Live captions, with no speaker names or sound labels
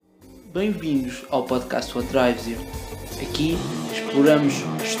Bem-vindos ao podcast What Drives You. Aqui exploramos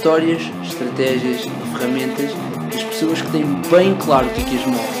histórias, estratégias e ferramentas das pessoas que têm bem claro o que as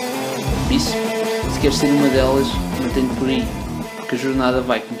move. Por isso, se queres ser uma delas, mantém-te por aí, porque a jornada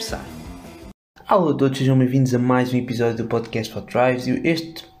vai começar. Olá a todos, sejam bem-vindos a mais um episódio do podcast What Drives You.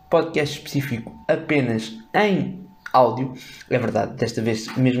 Este podcast específico apenas em áudio. É verdade, desta vez,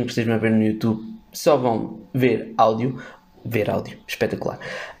 mesmo que estejam a ver no YouTube, só vão ver áudio, espetacular.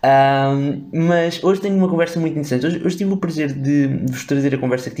 Mas hoje tenho uma conversa muito interessante. Hoje tive o prazer de vos trazer a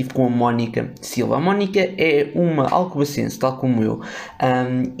conversa que tive com a Mónica Silva. A Mónica é uma alcobacense, tal como eu,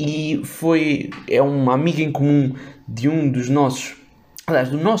 e é uma amiga em comum de um dos nossos, aliás,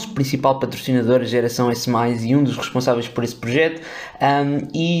 do nosso principal patrocinador, a Geração S+, e um dos responsáveis por esse projeto,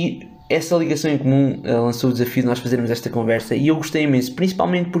 e essa ligação em comum lançou o desafio de nós fazermos esta conversa e eu gostei imenso,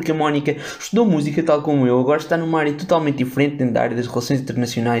 principalmente porque a Mónica estudou música tal como eu, agora está numa área totalmente diferente dentro da área das relações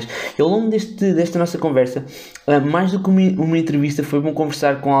internacionais. E ao longo desta nossa conversa, mais do que uma entrevista, foi bom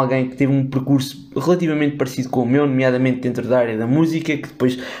conversar com alguém que teve um percurso relativamente parecido com o meu, nomeadamente dentro da área da música, que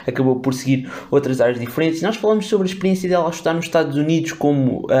depois acabou por seguir outras áreas diferentes. Nós falamos sobre a experiência dela a estudar nos Estados Unidos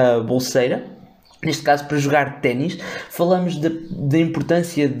como bolseira, neste caso para jogar ténis. Falamos da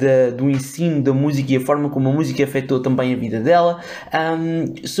importância do ensino da música e a forma como a música afetou também a vida dela,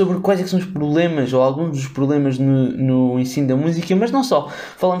 sobre quais é que são os problemas ou alguns dos problemas no ensino da música, mas não só.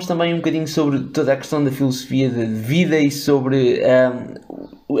 Falamos também um bocadinho sobre toda a questão da filosofia de vida e sobre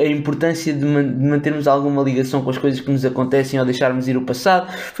a importância de mantermos alguma ligação com as coisas que nos acontecem ou deixarmos ir o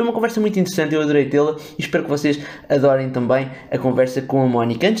passado. Foi uma conversa muito interessante, eu adorei tê-la e espero que vocês adorem também a conversa com a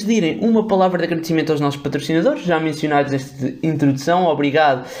Mónica. Antes de irem, uma palavra de agradecimento aos nossos patrocinadores, já mencionados nesta introdução.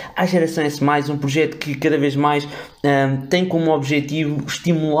 Obrigado à Geração S+, um projeto que cada vez mais tem como objetivo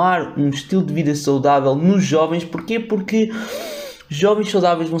estimular um estilo de vida saudável nos jovens. Porquê? Porque jovens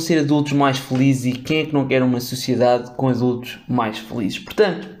saudáveis vão ser adultos mais felizes e quem é que não quer uma sociedade com adultos mais felizes?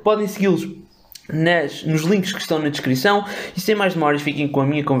 Portanto, podem segui-los nos links que estão na descrição e sem mais demoras fiquem com a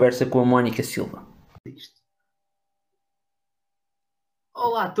minha conversa com a Mónica Silva.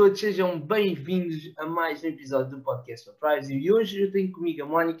 Olá a todos, sejam bem-vindos a mais um episódio do podcast Surprise e hoje eu tenho comigo a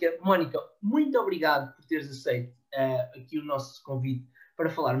Mónica. Mónica, muito obrigado por teres aceito aqui o nosso convite para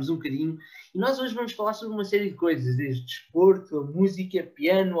falarmos um bocadinho. E nós hoje vamos falar sobre uma série de coisas, desde desporto, a música,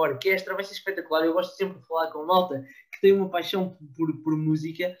 piano, orquestra. Vai ser espetacular. Eu gosto sempre de falar com malta que tem uma paixão por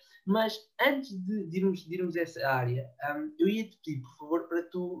música. Mas antes de irmos a essa área, eu ia-te pedir, por favor, para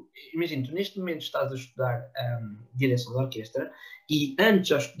tu... Imagina, tu neste momento estás a estudar direção de orquestra e antes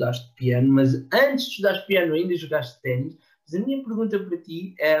já estudaste piano, mas antes de estudares piano ainda jogaste ténis. Mas a minha pergunta para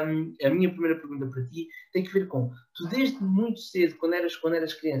ti, a minha primeira pergunta para ti, tem que ver com, tu desde muito cedo, quando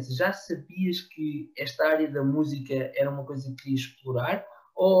eras criança, já sabias que esta área da música era uma coisa que querias explorar?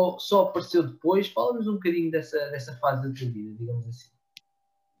 Ou só apareceu depois? Fala-nos um bocadinho dessa fase da tua vida, digamos assim.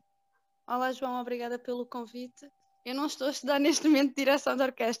 Olá João, obrigada pelo convite. Eu não estou a estudar neste momento direção de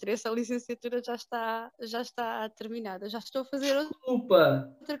orquestra, essa licenciatura já está terminada. Já estou a fazer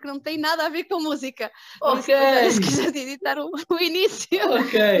outra que não tem nada a ver com música. Ok! Esqueci de editar o início.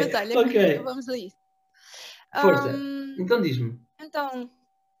 Ok, Mas olha, ok. vamos a isso. Força, então diz-me. Então,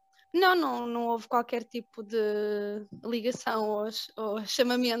 não houve qualquer tipo de ligação ou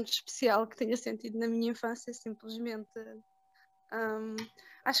chamamento especial que tenha sentido na minha infância, simplesmente...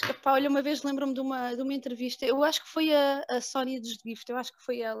 acho que, olha, uma vez lembro-me de uma entrevista, eu acho que foi a Sónia dos Gift, eu acho que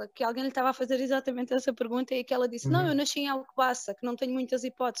foi ela, que alguém lhe estava a fazer exatamente essa pergunta e que ela disse, não, eu nasci em Alcobaça, que não tenho muitas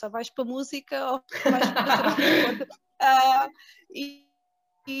hipóteses, ou vais para a música ou vais para fazer desporto.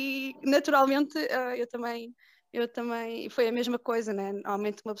 E naturalmente eu também, foi a mesma coisa, né?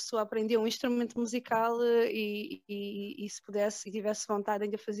 Normalmente uma pessoa aprendia um instrumento musical e se pudesse e tivesse vontade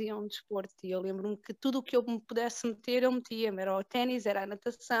ainda fazia um desporto. E eu lembro-me que tudo o que eu me pudesse meter, eu metia. Era o ténis, era a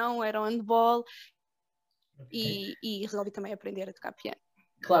natação, era o handball e resolvi também aprender a tocar piano.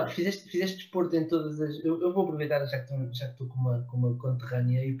 Claro, fizeste desporto em todas as... Eu vou aproveitar, já que estou com uma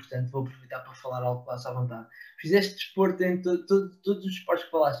conterrânea e, portanto, vou aproveitar para falar algo que passo à vontade. Fizeste desporto em todos os esportes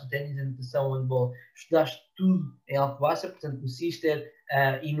que falaste, o ténis, a natação, o handball. Estudaste tudo em Alcobaça, portanto, no Cister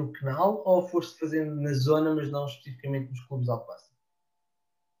e no Canal, ou foste fazendo na zona, mas não especificamente nos clubes de Alcobaça?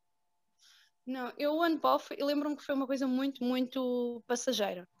 Não, eu o handball, eu lembro-me que foi uma coisa muito, muito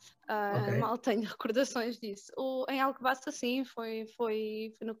passageira. Ok. Mal tenho recordações disso. Em Alcobaça, sim, foi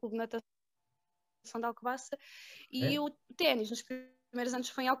no clube de natação de Alcobaça. E o ténis, nos primeiros anos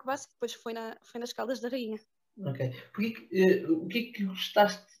foi em Alcobaça, depois foi nas Caldas da Rainha. Ok. O que é que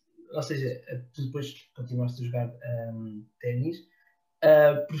gostaste? Ou seja, tu depois continuaste a jogar ténis.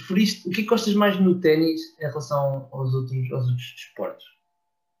 Preferiste, o que é que gostas mais no ténis em relação aos outros desportos?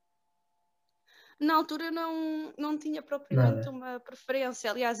 Na altura não tinha propriamente Nada. uma preferência.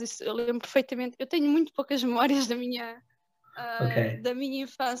 Aliás, isso eu lembro perfeitamente. Eu tenho muito poucas memórias Ok. da minha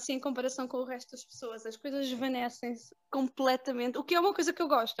infância em comparação com o resto das pessoas. As coisas desvanecem-se completamente, o que é uma coisa que eu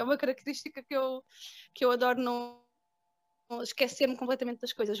gosto, é uma característica que eu adoro, não esquecer-me completamente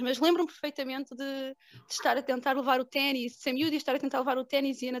das coisas. Mas lembro-me perfeitamente de estar a tentar levar o ténis, ser miúdo e estar a tentar levar o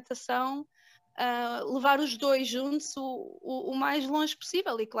ténis e a natação. Levar os dois juntos o mais longe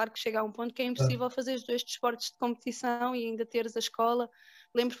possível, e claro que chega a um ponto que é impossível fazer os dois desportos de competição e ainda teres a escola.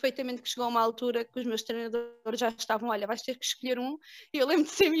 Lembro perfeitamente que chegou a uma altura que os meus treinadores já estavam, olha, vais ter que escolher um, e eu lembro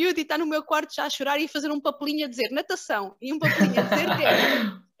de ser miúdo e estar no meu quarto já a chorar e fazer um papelinho a dizer natação e um papelinho a dizer ténis,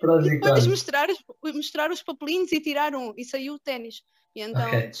 Prós e e depois contras. mostrar os papelinhos e tirar um, e saiu o ténis. E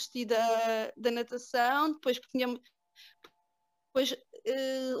então Ok. desisti da natação, depois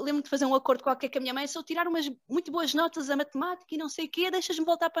lembro de fazer um acordo qualquer com a minha mãe, se eu tirar umas muito boas notas a matemática e não sei o quê, deixas-me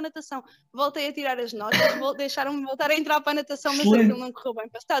voltar para a natação. Voltei a tirar as notas, deixaram-me voltar a entrar para a natação, mas aquilo Excelente. não correu bem.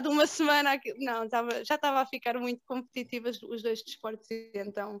 Passado uma semana, não, já estava a ficar muito competitivas os dois desportos,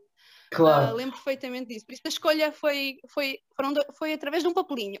 então Claro. lembro perfeitamente disso. Por isso a escolha foi através de um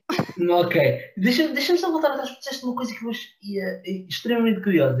papelinho. Ok. Deixa-me só voltar atrás, porque disseste uma coisa que eu achei extremamente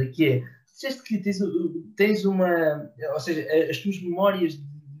curiosa, que é, disseste que tens uma, ou seja, as tuas memórias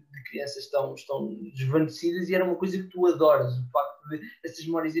de crianças estão desvanecidas e era uma coisa que tu adoras, o facto de essas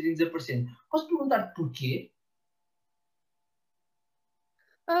memórias irem desaparecendo. Posso perguntar porquê?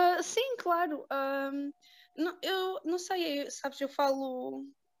 Sim, claro. Eu não sei, sabes, eu falo.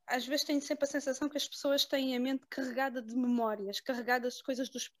 Às vezes tenho sempre a sensação que as pessoas têm a mente carregada de memórias, carregadas de coisas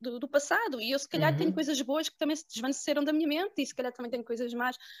do passado. E eu, se calhar, tenho Uhum. coisas boas que também se desvaneceram da minha mente, e se calhar também tenho coisas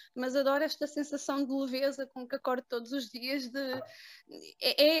más, mas adoro esta sensação de leveza com que acordo todos os dias.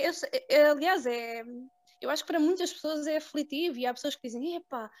 Aliás, eu acho que para muitas pessoas é aflitivo, e há pessoas que dizem: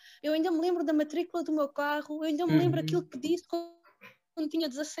 epá, eu ainda me lembro da matrícula do meu carro, eu ainda me lembro aquilo Uhum. que disse quando tinha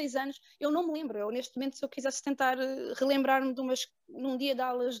 16 anos, eu não me lembro. Eu, neste momento, se eu quisesse tentar relembrar-me num dia de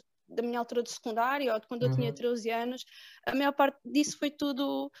aulas da minha altura de secundário ou de quando eu tinha Uhum. 13 anos, a maior parte disso foi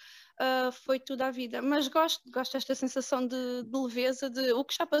tudo à vida. Mas gosto desta sensação de leveza, de o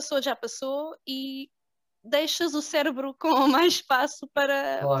que já passou, e deixas o cérebro com mais espaço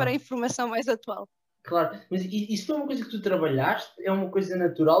para a Claro, informação mais atual. claro. Mas isso foi uma coisa que tu trabalhaste? É uma coisa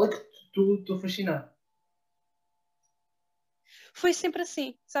natural e que tu estou fascinado. Foi sempre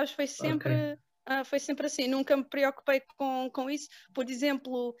assim, sabes? Ok. Foi sempre assim. Nunca me preocupei com isso. Por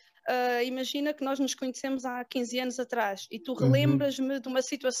exemplo, imagina que nós nos conhecemos há 15 anos atrás e tu Uhum. relembras-me de uma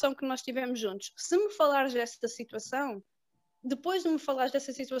situação que nós tivemos juntos. Se me falares dessa situação, depois de me falares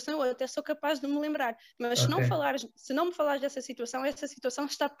dessa situação, eu até sou capaz de me lembrar. Mas Ok. se não me falares dessa situação, essa situação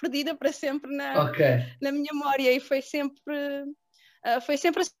está perdida para sempre Ok. na minha memória, e foi sempre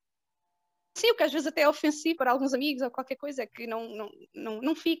assim. Sim, o que às vezes até é ofensivo para alguns amigos ou qualquer coisa, que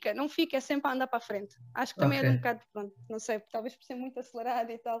não fica, é sempre a andar para a frente. Acho que também Ok. é de um bocado, pronto, não sei, talvez por ser muito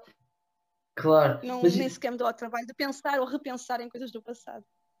acelerada e tal, Claro. Mas, nem sequer me dou ao trabalho de pensar ou repensar em coisas do passado.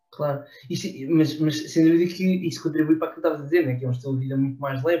 claro. Mas sem dúvida que isso contribui para aquilo que estavas a dizer, né? Que é um estilo de vida muito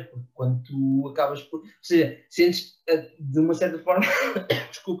mais leve, porque quando tu acabas por. Ou seja, sentes de uma certa forma.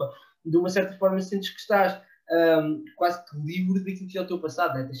 Desculpa. De uma certa forma sentes que estás quase que livre daquilo que é o teu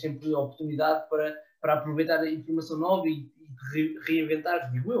passado, né? Tens sempre a oportunidade para aproveitar a informação nova e reinventar,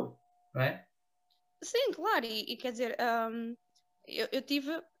 digo eu, não é? Sim, claro, e quer dizer,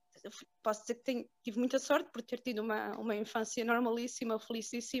 eu posso dizer que tive muita sorte por ter tido uma infância normalíssima,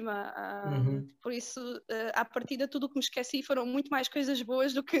 felicíssima, Uhum. por isso, à partida, tudo o que me esqueci foram muito mais coisas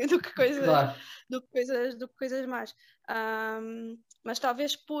boas Claro. do que coisas más. Mas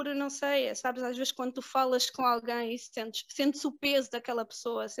talvez por, não sei, sabes, às vezes quando tu falas com alguém e sentes o peso daquela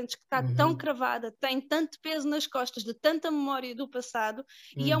pessoa, sentes que está tão Uhum. cravada, tem tanto peso nas costas de tanta memória do passado,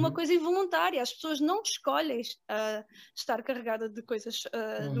 e é uma Uhum. coisa involuntária. As pessoas não escolhem estar carregada de coisas,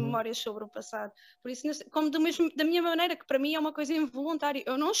 de Uhum. memórias sobre o passado. Por isso, como da minha maneira, que para mim é uma coisa involuntária,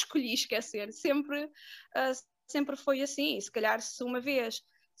 eu não escolhi esquecer, sempre foi assim. Se calhar,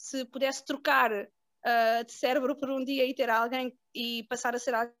 se pudesse trocar de cérebro por um dia e ter alguém e passar a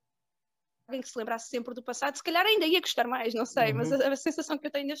ser alguém que se lembrasse sempre do passado, se calhar ainda ia gostar mais, não sei, mas Uhum. a sensação que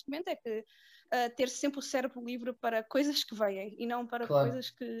eu tenho neste momento é que ter sempre o cérebro livre para coisas que vêm e não para Claro.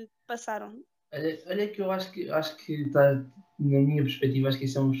 coisas que passaram. Olha que eu acho que está, na minha perspectiva, acho que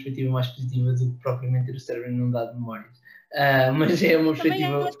isso é uma perspectiva mais positiva do que propriamente ter o cérebro inundado de memórias. Mas é uma Eu também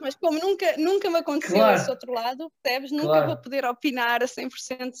perspectiva. acho, mas como nunca me aconteceu esse Claro, outro lado, percebes? Nunca vou claro, poder opinar a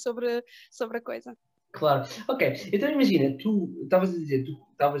 100% sobre a coisa. claro. Ok, então imagina, tu estavas a dizer, tu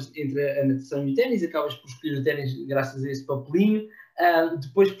estavas entre a natação e o ténis, acabas por escolher o ténis graças a esse papelinho.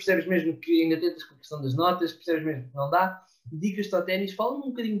 depois percebes mesmo que ainda tentas com a questão das notas, percebes mesmo que não dá, dedicas-te ao ténis, fala-me um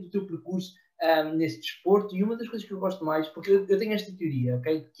bocadinho do teu percurso nesse desporto, e uma das coisas que eu gosto mais, porque eu tenho esta teoria,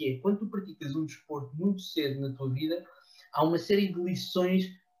 ok, que é, quando tu praticas um desporto muito cedo na tua vida, há uma série de lições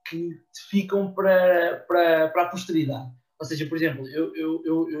que te ficam para a posteridade. Ou seja, por exemplo,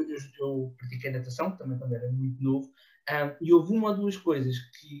 eu pratiquei natação, também quando era muito novo, e houve uma ou duas coisas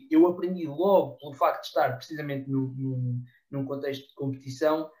que eu aprendi logo pelo facto de estar precisamente num contexto de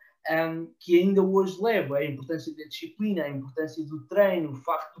competição, que ainda hoje levo, a importância da disciplina, a importância do treino, o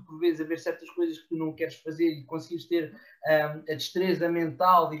facto de por vezes haver certas coisas que tu não queres fazer e conseguires ter a destreza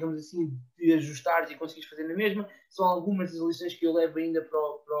mental, digamos assim, de ajustares e conseguires fazer na mesma, são algumas das lições que eu levo ainda para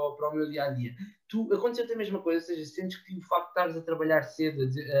o meu dia-a-dia. Aconteceu-te a mesma coisa, ou seja, sentes que o facto de estares a trabalhar cedo,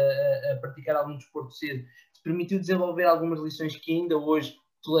 a praticar algum desporto cedo, te permitiu desenvolver algumas lições que ainda hoje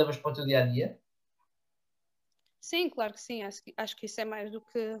tu levas para o teu dia-a-dia? Sim, claro que sim, acho que isso é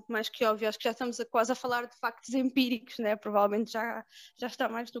mais que óbvio, acho que já estamos quase a falar de factos empíricos, né? Provavelmente já está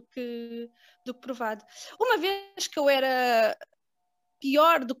mais do que provado. Uma vez que eu era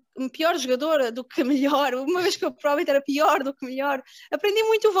pior jogadora do que melhor, uma vez que eu provavelmente era pior do que melhor, aprendi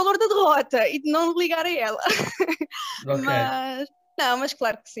muito o valor da derrota e de não ligar a ela. Okay. Mas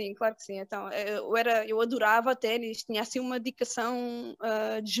claro que sim, claro que sim. Então, eu adorava ténis, tinha assim uma dedicação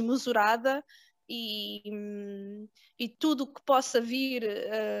desmesurada e tudo o que possa vir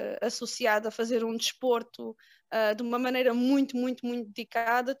associado a fazer um desporto de uma maneira muito, muito, muito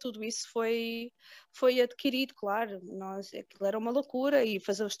dedicada, tudo isso foi adquirido, claro. Aquilo era uma loucura, e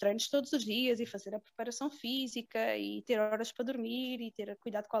fazer os treinos todos os dias, e fazer a preparação física, e ter horas para dormir, e ter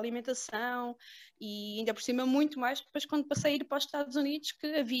cuidado com a alimentação, e ainda por cima muito mais depois quando passei a ir para os Estados Unidos, que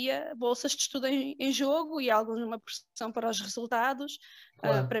havia bolsas de estudo em jogo e alguma pressão para os resultados.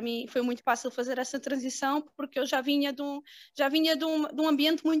 Claro. Para mim foi muito fácil fazer essa transição, porque eu já vinha de um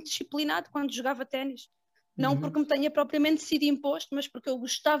ambiente muito disciplinado quando jogava ténis. Não porque me tenha propriamente sido imposto, mas porque eu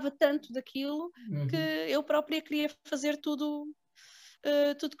gostava tanto daquilo que eu própria queria fazer tudo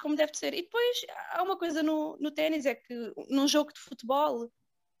como deve ser. E depois há uma coisa no ténis, é que num jogo de futebol,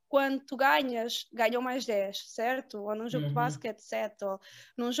 quando tu ganham mais 10, certo? Ou num jogo de basquete, 7. Ou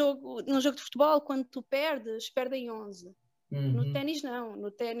num jogo de futebol, quando tu perdem 11. No ténis não. No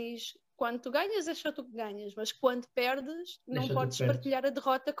ténis, quando tu ganhas, é só tu que ganhas, mas quando perdes, não podes partilhar a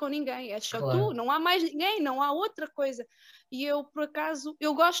derrota com ninguém, é só tu, não há mais ninguém, não há outra coisa. E eu, por acaso,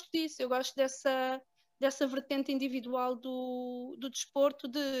 eu gosto disso, eu gosto dessa vertente individual do desporto,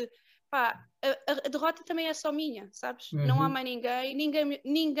 de pá, a derrota também é só minha, sabes? Não há mais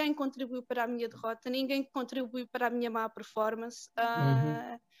ninguém contribuiu para a minha derrota, ninguém contribuiu para a minha má performance.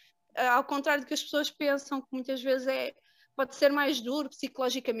 Ao contrário do que as pessoas pensam, que muitas vezes pode ser mais duro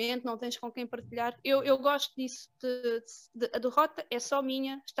psicologicamente, não tens com quem partilhar. Eu gosto disso, a derrota é só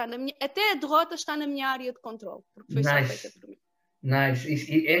minha, até a derrota está na minha área de controle, porque foi só feita por mim.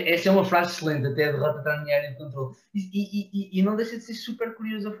 Nice. Essa é uma frase excelente, até a derrota está na minha área de controle. E não deixa de ser super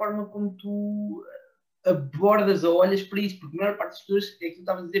curioso a forma como tu abordas ou olhas para isso, porque a maior parte das pessoas, é que tu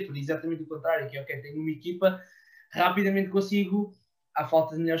estavas a dizer, por exatamente o contrário, que é ok, tenho uma equipa, rapidamente consigo, à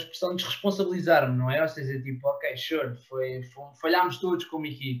falta de melhor expressão, desresponsabilizar-me, não é? Ou seja, tipo, ok, sure, falhámos todos como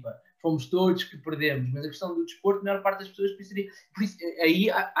equipa, fomos todos que perdemos, mas a questão do desporto, a maior parte das pessoas pensaria, por isso, aí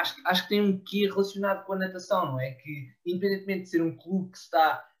acho que tem um quê relacionado com a natação, não é? Que, independentemente de ser um clube que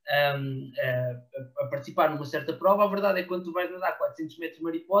está a participar numa certa prova, a verdade é que quando tu vais nadar 400 metros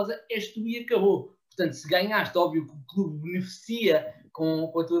mariposa, és tu e acabou. Portanto, se ganhaste, óbvio que o clube beneficia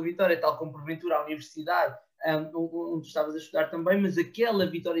com a tua vitória, tal como porventura a universidade onde estavas a estudar também, mas aquela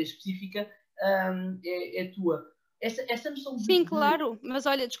vitória específica é tua. Essa noção Sim, claro, mas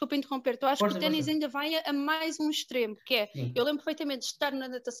olha, desculpa interromper-te, eu acho que o ténis força. ainda vai a mais um extremo, que é, eu lembro perfeitamente de estar na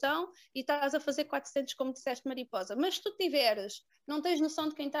natação e estás a fazer 400, como disseste, mariposa, mas se tu tiveres, não tens noção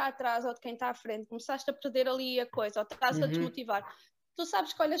de quem está atrás ou de quem está à frente, começaste a perder ali a coisa, ou estás a desmotivar, tu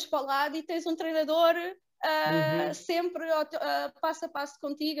sabes que olhas para o lado e tens um treinador sempre passo a passo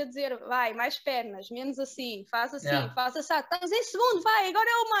contigo a dizer, vai, mais pernas, menos assim, faz assim, faz assim, estás em segundo, vai, agora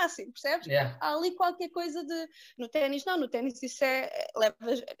é o máximo, percebes? Há ali qualquer coisa de... No ténis não, no ténis isso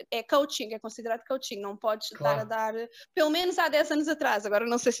é coaching, é considerado coaching, não podes estar a dar, pelo menos há 10 anos atrás, agora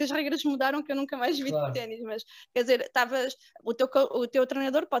não sei se as regras mudaram, que eu nunca mais vi de ténis, mas quer dizer, o teu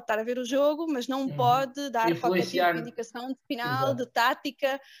treinador pode estar a ver o jogo, mas não pode dar qualquer tipo de indicação de final, de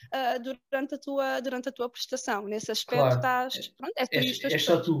tática durante a tua prestação. Nesse aspecto estás... Pronto, é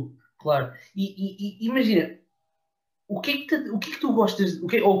só tu, claro. E imagina, o que é que tu gostas,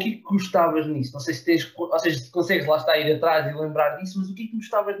 ou o que é que gostavas nisso? Não sei se tens, ou seja, se consegues lá estar, ir atrás e lembrar disso, mas o que é que tu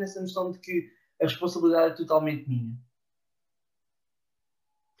gostavas nessa noção de que a responsabilidade é totalmente minha?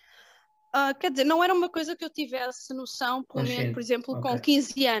 Quer dizer, não era uma coisa que eu tivesse noção, por exemplo, com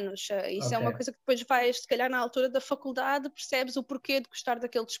 15 anos. Isso é uma coisa que depois vais, se calhar na altura da faculdade, percebes o porquê de gostar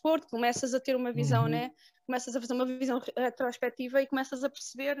daquele desporto, começas a ter uma visão, né? Começas a fazer uma visão retrospectiva e começas a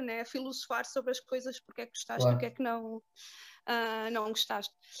perceber, né? A filosofar sobre as coisas, porque é que gostaste e o que é que não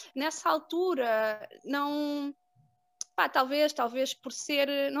gostaste. Nessa altura, não... talvez por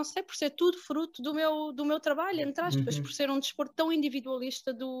ser, não sei, por ser tudo fruto do meu trabalho, entre aspas, por ser um desporto tão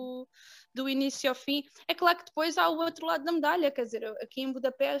individualista do início ao fim. É claro que depois há o outro lado da medalha, quer dizer, aqui em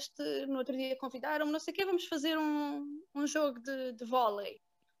Budapeste, no outro dia convidaram-me, não sei o quê, vamos fazer um jogo de vôlei,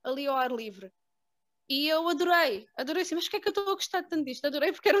 ali ao ar livre. E eu adorei assim, mas porquê é que eu estou a gostar tanto disto?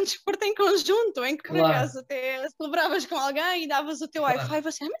 Adorei porque era um desporto em conjunto, em que por acaso até celebravas com alguém e davas o teu high five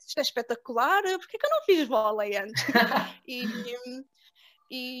assim, mas isto é espetacular, porquê que eu não fiz vôlei antes?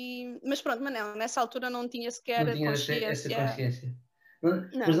 Mas pronto, mas não, nessa altura não tinha sequer consciência. Essa consciência.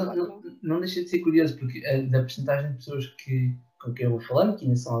 Mas não. não deixa de ser curioso, porque da percentagem de pessoas com quem eu vou falando, que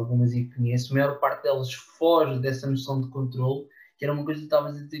ainda são algumas e que conheço, a maior parte delas foge dessa noção de controle, que era uma coisa que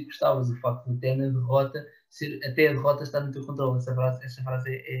estavas a dizer que gostavas, o facto de até na derrota, até a derrota estar no teu controle. Essa frase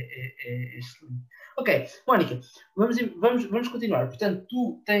é excelente. Ok, Mónica, vamos continuar. Portanto,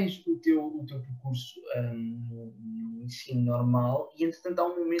 tu tens o teu percurso no ensino normal e, entretanto, há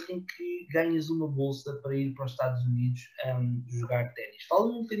um momento em que ganhas uma bolsa para ir para os Estados Unidos jogar ténis.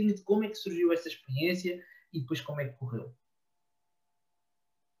 Fala-me um bocadinho de como é que surgiu essa experiência e depois como é que correu.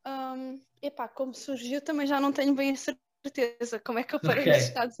 Como surgiu também já não tenho bem a certeza como é que eu parei nos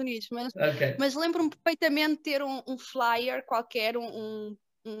Estados Unidos, mas lembro-me perfeitamente de ter um flyer qualquer, um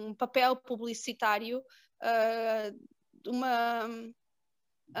papel publicitário a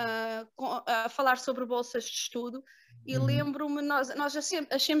falar sobre bolsas de estudo e lembro-me, nós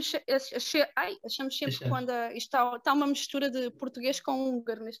achamos sempre quando isto está uma mistura de português com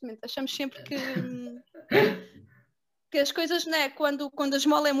húngaro neste momento, achamos sempre que as coisas, né, quando a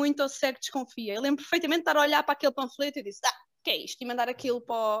esmola é muito, o cego desconfia. Eu lembro perfeitamente de estar a olhar para aquele panfleto e disse, o que é isto? E mandar aquilo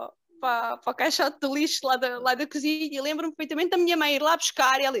para o caixote de lixo lá da cozinha. E lembro-me perfeitamente da minha mãe ir lá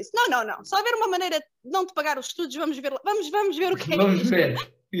buscar e ela disse, não, só haver uma maneira de não te pagar os estudos, vamos ver o que é isto. Vamos ver,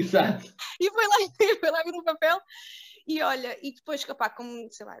 exato. E foi lá ver o papel. E olha, e depois,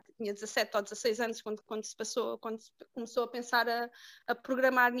 como, sei lá, tinha 17 ou 16 anos quando se começou a pensar a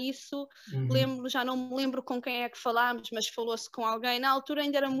programar nisso, já não me lembro com quem é que falámos, mas falou-se com alguém. Na altura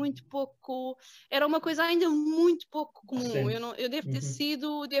ainda era muito pouco, era uma coisa ainda muito pouco comum. Eu devo ter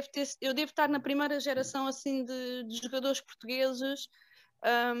sido, eu devo estar na primeira geração assim de jogadores portugueses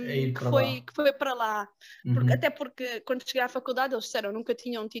que foi para lá. Até porque quando cheguei à faculdade eles disseram nunca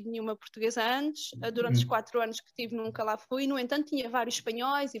tinham tido nenhuma portuguesa antes, durante os 4 anos que tive nunca lá fui, no entanto tinha vários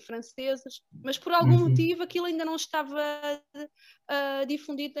espanhóis e franceses, mas por algum motivo aquilo ainda não estava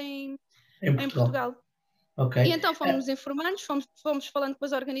difundido em Portugal. Okay. E então fomos nos informando, fomos falando com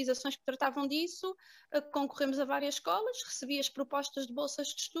as organizações que tratavam disso, concorremos a várias escolas, recebi as propostas de bolsas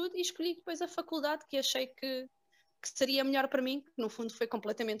de estudo e escolhi depois a faculdade que achei que seria melhor para mim, que no fundo foi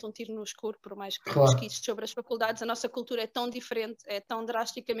completamente um tiro no escuro, por mais que pesquise sobre as faculdades, a nossa cultura é tão diferente, é tão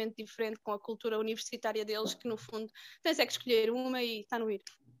drasticamente diferente com a cultura universitária deles, que no fundo tens é que escolher uma e está no ir.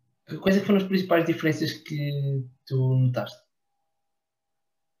 Quais é que foram as principais diferenças que tu notaste?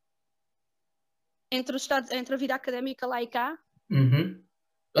 Entre a vida académica lá e cá?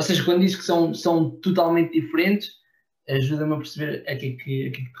 Ou seja, quando dizes que são totalmente diferentes, ajuda-me a perceber a que é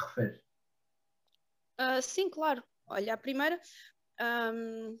que te referes. Sim, claro. Olha, a primeira,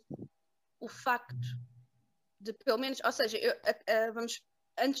 o facto de, pelo menos, ou seja,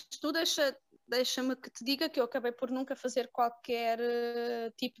 antes de tudo, deixa-me que te diga que eu acabei por nunca fazer qualquer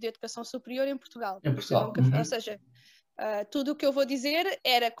tipo de educação superior em Portugal. Ou seja, tudo o que eu vou dizer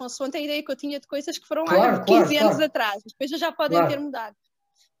era consoante a ideia que eu tinha de coisas que foram há 15 anos atrás. Depois já podem ter mudado.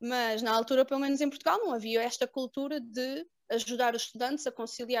 Mas na altura, pelo menos em Portugal, não havia esta cultura de ajudar os estudantes a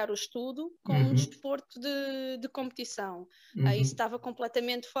conciliar o estudo com um desporto de competição. Isso estava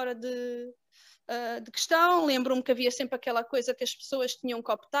completamente fora de questão. Lembro-me que havia sempre aquela coisa que as pessoas tinham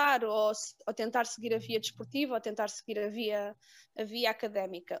que optar ou tentar seguir a via desportiva ou tentar seguir a via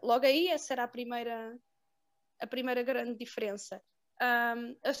académica. Logo aí, essa era a primeira grande diferença.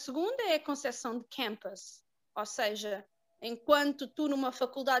 A segunda é a concepção de campus, ou seja, enquanto tu numa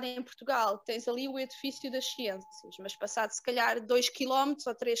faculdade em Portugal tens ali o edifício das ciências, mas passado se calhar 2 km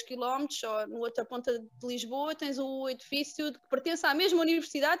ou 3 km ou na outra ponta de Lisboa tens o edifício que pertence à mesma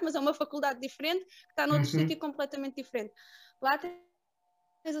universidade, mas é uma faculdade diferente que está noutro sítio completamente diferente. Lá tens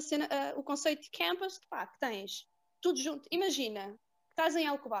o conceito de campus, que tens tudo junto. Imagina que estás em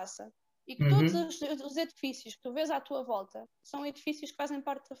Alcobaça e que todos os edifícios que tu vês à tua volta são edifícios que fazem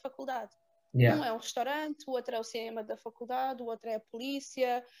parte da faculdade. Um é um restaurante, o outro é o cinema da faculdade, o outro é a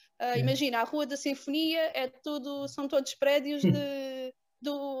polícia. Imagina, a Rua da Sinfonia são todos prédios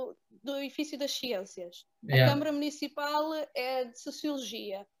do edifício das ciências. A Câmara Municipal é de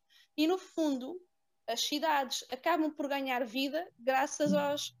Sociologia. E, no fundo, as cidades acabam por ganhar vida graças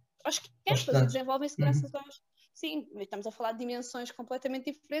aos campos e desenvolvem-se graças aos... Sim, estamos a falar de dimensões completamente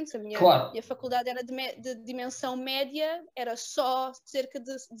diferentes. A minha faculdade era de dimensão média, era só cerca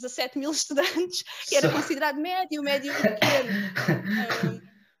de 17 mil estudantes, e era considerado médio pequeno.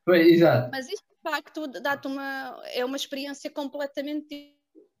 Exato. Mas isso, de facto, é uma experiência completamente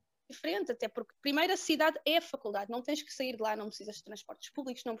diferente, até porque primeiro a cidade é a faculdade, não tens que sair de lá, não precisas de transportes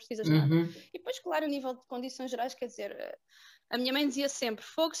públicos, não precisas de nada. E depois, claro, a nível de condições gerais, quer dizer, a minha mãe dizia sempre,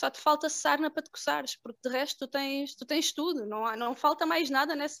 fogo, só te falta sarna para te coçares, porque de resto tu tens tudo, não falta mais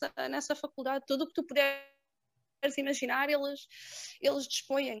nada nessa faculdade, tudo o que tu puderes imaginar, eles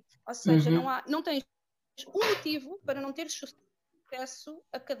dispõem, ou seja, não tens um motivo para não teres sucesso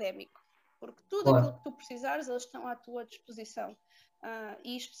académico, porque tudo aquilo que tu precisares, eles estão à tua disposição.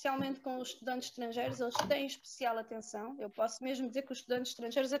 E especialmente com os estudantes estrangeiros, eles têm especial atenção. Eu posso mesmo dizer que os estudantes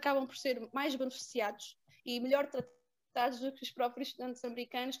estrangeiros acabam por ser mais beneficiados e melhor tratados do que os próprios estudantes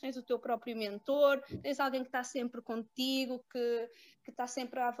americanos. Tens o teu próprio mentor, tens alguém que está sempre contigo, que está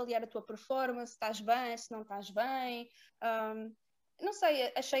sempre a avaliar a tua performance, se estás bem, se não estás bem. Não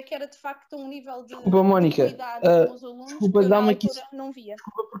sei, achei que era de facto um nível de Mónica, cuidado com os alunos que eu na altura não via.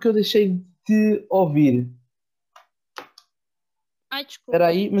 Desculpa porque eu deixei de te ouvir. Ai, desculpa. Espera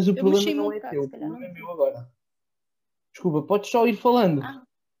aí, mas o problema não é teu, o problema é meu agora. Desculpa, podes só ir falando.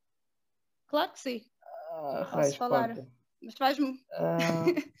 Claro que sim. Posso falar. Mas faz-me...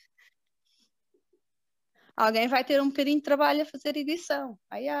 Alguém vai ter um bocadinho de trabalho a fazer edição.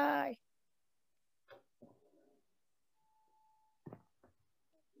 Ai, ai.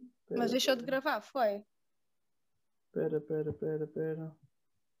 Mas deixou de gravar, foi? Espera.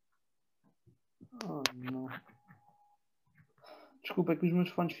 Oh, não. Desculpa, é que os meus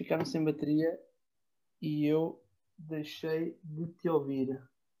fones ficaram sem bateria e eu deixei de te ouvir.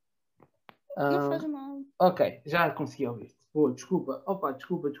 Não faz mal. Ok, já consegui ouvir-te. Boa, desculpa. Opa,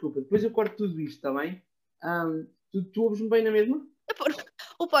 desculpa. Depois eu corto tudo isto, está bem? Tu ouves-me bem na mesma?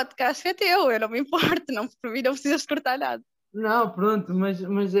 O podcast é teu, eu não me importo. Por mim não precisas cortar nada. Não, pronto,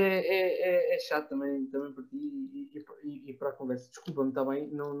 mas é chato também para ti e para a conversa. Desculpa-me, está bem?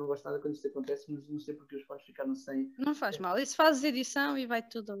 Não gosto nada quando isto acontece, mas não sei porque os pais ficaram sem... Não faz mal, isso fazes edição e vai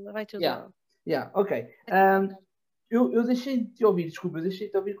tudo. Ok. Eu deixei de te ouvir, desculpa, eu deixei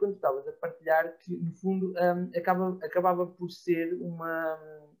de te ouvir quando estavas a partilhar que, no fundo, acabava por ser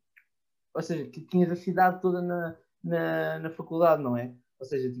uma... Ou seja, que tinhas a cidade toda na faculdade, não é? Ou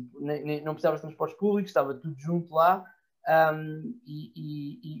seja, tipo, não precisavas de transportes públicos, estava tudo junto lá.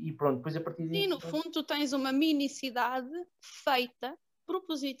 E pronto, depois a partir disso... Sim, no fundo tu tens uma mini cidade feita,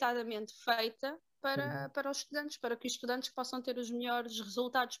 propositadamente feita para os estudantes, para que os estudantes possam ter os melhores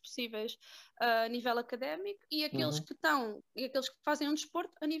resultados possíveis a nível académico e aqueles que fazem um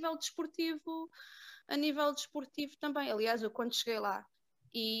desporto a nível desportivo também. Aliás, eu quando cheguei lá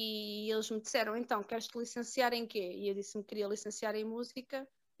e eles me disseram, então, queres-te licenciar em quê? E eu disse-me que queria licenciar em música.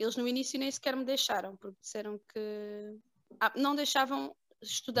 Eles no início nem sequer me deixaram, porque disseram que não deixavam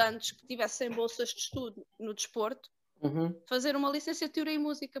estudantes que tivessem bolsas de estudo no desporto fazer uma licenciatura em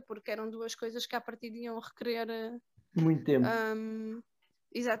música, porque eram duas coisas que à partida iam requerer muito tempo.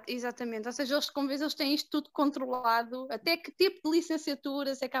 Exatamente, ou seja, como vês, eles têm isto tudo controlado, até que tipo de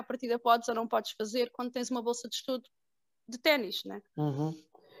licenciaturas é que à partida podes ou não podes fazer quando tens uma bolsa de estudo de ténis, né?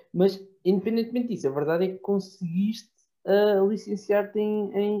 Mas independentemente disso, a verdade é que conseguiste licenciar-te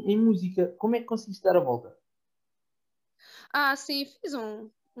em música. Como é que conseguiste dar a volta? Sim, fiz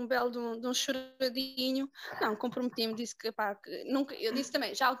um belo de um choradinho. Não, comprometi-me, disse que nunca, eu disse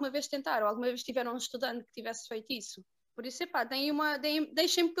também, já alguma vez tentaram, alguma vez tiveram um estudante que tivesse feito isso. Por isso,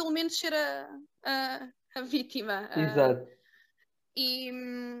 deixem-me pelo menos ser a vítima. Exato.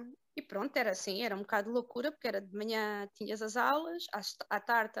 E pronto, era assim, era um bocado de loucura, porque era de manhã tinhas as aulas, à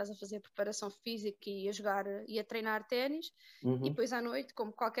tarde estás a fazer preparação física e a treinar ténis, e depois à noite,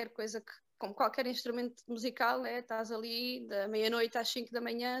 como qualquer instrumento musical, né, estás ali da meia-noite às 5 da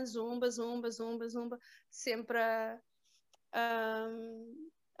manhã, zumba, sempre a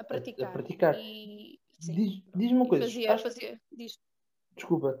praticar. A praticar. Diz-me uma coisa.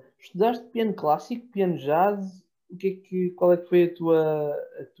 Desculpa, estudaste piano clássico, piano jazz? Qual é que foi a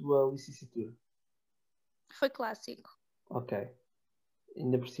tua licenciatura? Foi clássico. Ok,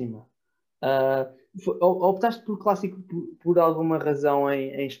 ainda por cima. Optaste por clássico por alguma razão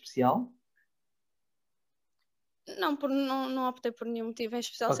em especial? Não optei por nenhum motivo em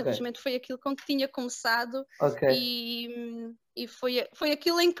especial, simplesmente foi aquilo com que tinha começado e foi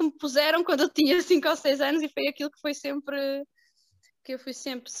aquilo em que me puseram quando eu tinha 5 ou 6 anos e foi aquilo que foi sempre que eu fui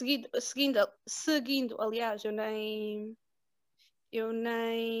sempre seguindo. Aliás, eu nem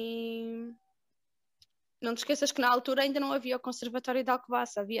não te esqueças que na altura ainda não havia o Conservatório de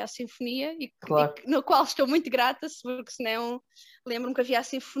Alcobaça, havia a Sinfonia, no qual estou muito grata, porque senão lembro-me que havia a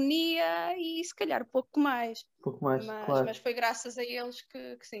Sinfonia e se calhar pouco mais. Mas foi graças a eles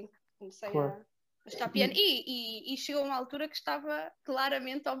que sim, comecei a estar piano. E chegou uma altura que estava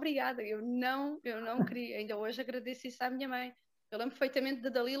claramente obrigada. Eu não queria, ainda hoje agradeço isso à minha mãe. Eu lembro perfeitamente da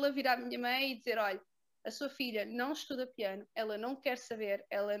Dalila virar à minha mãe e dizer, olha, a sua filha não estuda piano, ela não quer saber,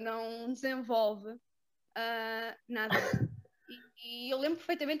 ela não desenvolve nada. E eu lembro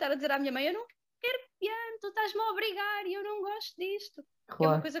perfeitamente de estar a dizer à minha mãe, eu não quero piano, tu estás-me a obrigar e eu não gosto disto. É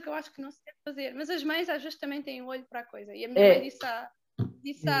uma coisa que eu acho que não se deve fazer. Mas as mães às vezes também têm olho para a coisa. E a minha mãe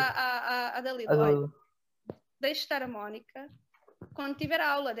disse à Dalila, olha, deixe estar a Mónica, quando tiver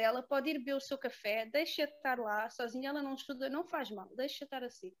a aula dela pode ir beber o seu café, deixa-a estar lá, sozinha ela não estuda, não faz mal, deixa-a estar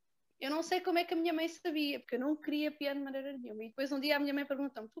assim. Eu não sei como é que a minha mãe sabia, porque eu não queria piano de maneira nenhuma. E depois um dia a minha mãe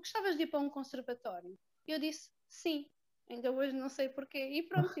perguntou-me, tu gostavas de ir para um conservatório? E eu disse, sim. Ainda hoje não sei porquê. E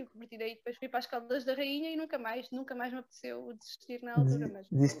pronto, a partir daí depois fui para as Caldas da Rainha e nunca mais me apeteceu desistir na altura.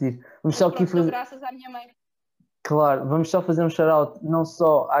 Desistir. Mas pronto, graças à minha mãe. Claro, vamos só fazer um shout-out não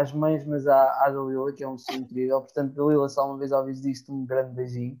só às mães, mas à Dalila, que é um som incrível. Portanto, Dalila, só uma vez ouvis disto, um grande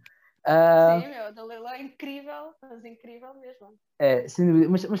beijinho. Sim, a Dalila é incrível, mas incrível mesmo. Sem dúvida.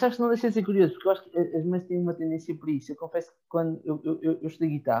 Mas sabes que não deixei de ser curioso, porque eu acho que as mães têm uma tendência por isso. Eu confesso que quando eu estudei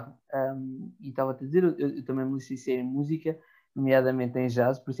guitarra, e estava-te a dizer, eu também me licenciei em música, nomeadamente em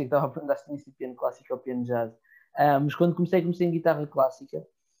jazz, por isso é que estava a perguntar se tinha sido piano clássico ou piano jazz. Mas quando comecei em guitarra clássica,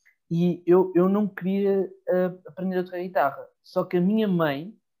 e eu não queria aprender a tocar guitarra. Só que a minha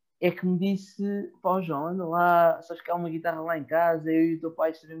mãe é que me disse, pá, João, anda lá, sabes que há uma guitarra lá em casa, eu e o teu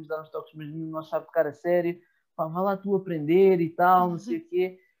pai sabemos dar uns toques, mas nenhum de nós sabe tocar a sério. Pá, vai lá tu aprender e tal, não sei o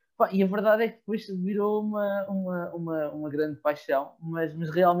quê. Pá, e a verdade é que depois virou uma grande paixão, mas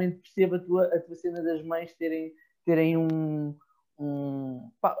realmente percebo a tua cena das mães terem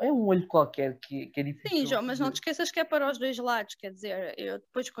é um olho qualquer que é difícil. Sim, João, mas não te esqueças que é para os dois lados, quer dizer, eu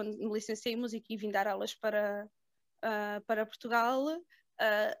depois quando me licenciei em música e vim dar aulas para Portugal,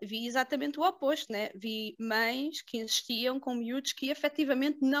 vi exatamente o oposto, né? Vi mães que insistiam com miúdos que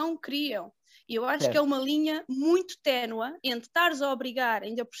efetivamente não queriam. E eu acho que é uma linha muito ténua entre estares a obrigar,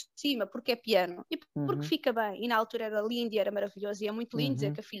 ainda por cima, porque é piano, e porque fica bem. E na altura era lindo e era maravilhoso, e é muito lindo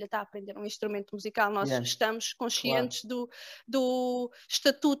dizer que a filha está a aprender um instrumento musical. Nós estamos conscientes do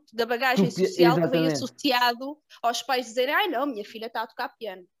estatuto da bagagem social que vem associado aos pais dizerem, ai não, minha filha está a tocar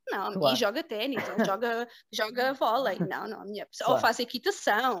piano. Não, e joga ténis, ou joga vôlei. Não, a minha ou faz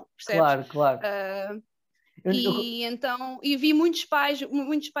equitação, percebes? Claro. Então, vi muitos pais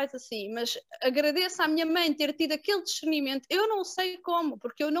assim, mas agradeço à minha mãe ter tido aquele discernimento. Eu não sei como,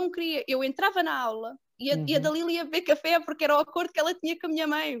 porque eu não queria, eu entrava na aula e a Dalila ia beber café porque era o acordo que ela tinha com a minha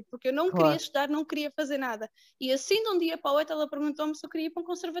mãe, porque eu não queria estudar, não queria fazer nada. E assim de um dia para o outro ela perguntou-me se eu queria ir para um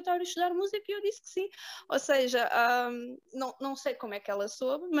conservatório estudar música e eu disse que sim. Ou seja, não sei como é que ela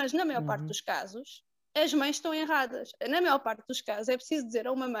soube, mas na maior parte dos casos as mães estão erradas. Na maior parte dos casos é preciso dizer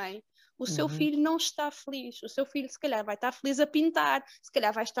a uma mãe: o seu filho não está feliz, o seu filho se calhar vai estar feliz a pintar, se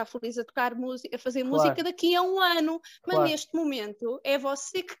calhar vai estar feliz a tocar música, a fazer música daqui a um ano, mas neste momento é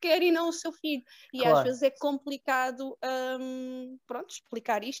você que quer e não o seu filho. E às vezes é complicado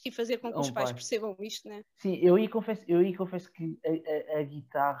explicar isto e fazer com que os pais percebam isto, né? Sim, eu aí confesso que a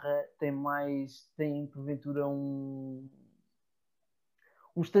guitarra tem porventura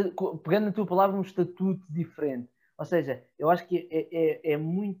pegando na tua palavra, um estatuto diferente. Ou seja, eu acho que é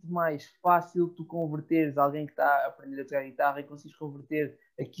muito mais fácil tu converteres alguém que está a aprender a tocar guitarra e conseguires converter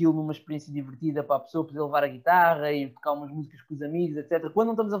aquilo numa experiência divertida para a pessoa poder levar a guitarra e tocar umas músicas com os amigos, etc. Quando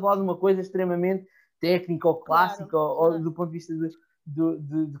não estamos a falar de uma coisa extremamente técnica ou clássica, ou do ponto de vista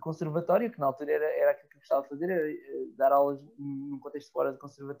de conservatório, que na altura era aquilo que eu gostava de fazer, era dar aulas num contexto fora de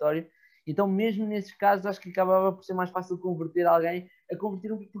conservatório. Então, mesmo nesses casos, acho que acabava por ser mais fácil converter alguém a converter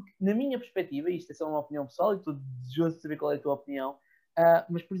porque, na minha perspectiva, isto é só uma opinião pessoal e estou desejoso de saber qual é a tua opinião,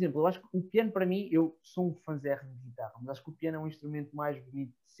 mas, por exemplo, eu acho que o piano, para mim, eu sou um fanzerro de guitarra, mas acho que o piano é um instrumento mais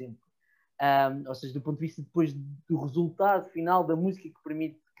bonito de sempre. Ou seja, do ponto de vista depois do resultado final da música que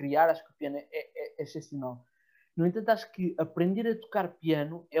permite criar, acho que o piano é excepcional. No entanto, acho que aprender a tocar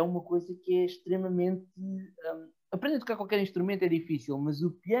piano é uma coisa que é extremamente... aprender a tocar qualquer instrumento é difícil, mas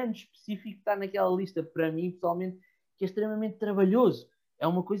o piano específico está naquela lista, para mim, pessoalmente, que é extremamente trabalhoso. é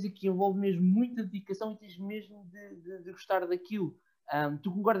uma coisa que envolve mesmo muita dedicação e tens mesmo de gostar daquilo.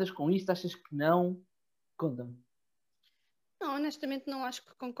 Tu concordas com isto? Achas que não? Conta-me. Não, honestamente não acho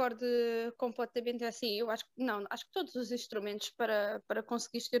que concorde completamente assim. Eu acho que não, acho que todos os instrumentos para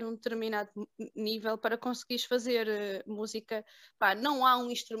conseguires ter um determinado nível, para conseguires fazer música, pá, não há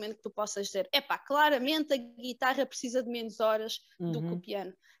um instrumento que tu possas dizer, epá, claramente a guitarra precisa de menos horas do que o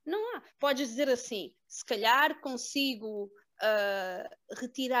piano. Não há. Podes dizer assim, se calhar consigo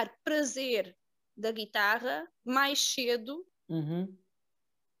retirar prazer da guitarra mais cedo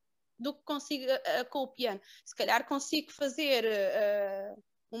do que consigo com o piano. Se calhar consigo fazer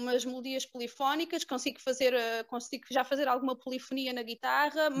umas melodias polifónicas, consigo já fazer alguma polifonia na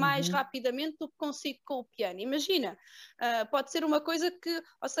guitarra mais rapidamente do que consigo com o piano. Imagina, pode ser uma coisa que,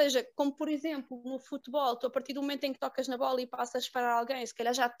 ou seja, como por exemplo no futebol, tu a partir do momento em que tocas na bola e passas para alguém, se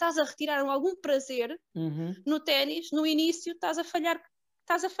calhar já estás a retirar algum prazer. No ténis, no início, estás a falhar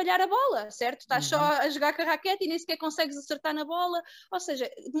a bola, certo? Estás só a jogar com a raquete e nem sequer consegues acertar na bola, ou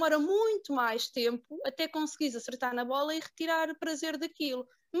seja, demora muito mais tempo até conseguires acertar na bola e retirar prazer daquilo.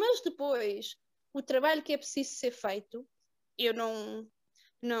 Mas depois, o trabalho que é preciso ser feito, eu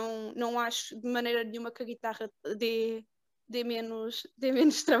não acho de maneira nenhuma que a guitarra dê menos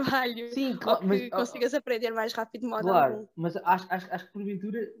trabalho. Sim, ou claro, que consigas aprender mais rápido de modo claro, algum. mas acho que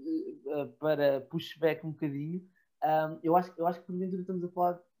porventura, para pushback um bocadinho, eu acho que porventura estamos a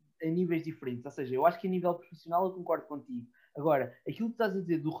falar em níveis diferentes. Ou seja, eu acho que a nível profissional eu concordo contigo. Agora, aquilo que estás a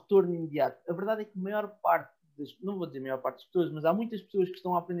dizer do retorno imediato, a verdade é que a maior parte não vou dizer a maior parte das pessoas, mas há muitas pessoas que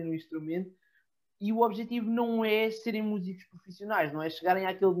estão a aprender um instrumento e o objetivo não é serem músicos profissionais, não é chegarem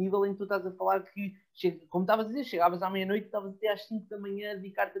àquele nível em que tu estás a falar que, como estavas a dizer, chegavas à meia-noite e estavas até às 5 da manhã a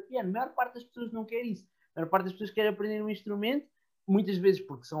dedicar-te a piano. A maior parte das pessoas não quer isso. A maior parte das pessoas quer aprender um instrumento, muitas vezes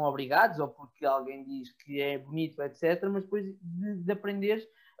porque são obrigados ou porque alguém diz que é bonito, etc. Mas depois de aprenderes,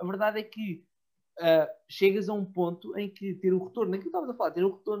 a verdade é que chegas a um ponto em que ter o retorno, naquilo que estavas a falar, ter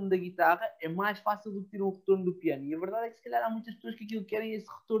o retorno da guitarra é mais fácil do que ter o retorno do piano. E a verdade é que se calhar há muitas pessoas que aquilo querem esse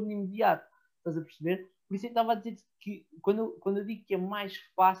retorno imediato. Estás a perceber? Por isso eu estava a dizer que quando eu digo que é mais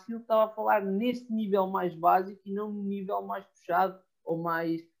fácil, estava a falar nesse nível mais básico e não no nível mais puxado ou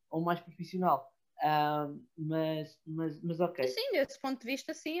mais profissional. Mas ok. Sim, desse ponto de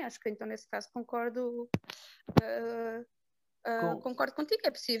vista, sim, acho que então nesse caso concordo. Concordo contigo,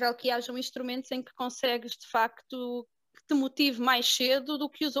 é possível que hajam instrumentos em que consegues de facto que te motive mais cedo do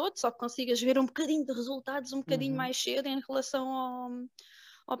que os outros, ou que consigas ver um bocadinho de resultados um bocadinho mais cedo em relação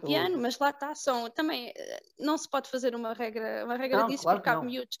ao piano, mas lá está, também não se pode fazer uma regra Não, disso, claro porque há que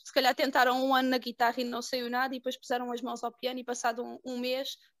não. miúdos que se calhar tentaram um ano na guitarra e não saiu nada e depois puseram as mãos ao piano e passado um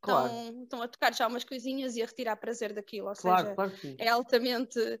mês Claro. estão a tocar já umas coisinhas e a retirar prazer daquilo, ou Claro, seja, claro que sim. é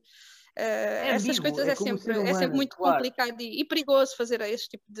altamente essas ambíguo, coisas é é como o sempre, ser humano, muito claro. complicado e perigoso fazer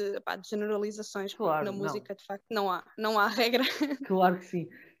este tipo de generalizações, porque Claro, na não. música de facto não há regra. Claro que sim.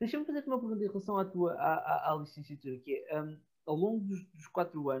 Deixa-me fazer-te uma pergunta em relação à licenciatura, que é, ao longo dos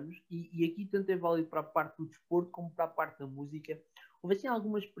 4 anos, e aqui tanto é válido para a parte do desporto como para a parte da música, houve assim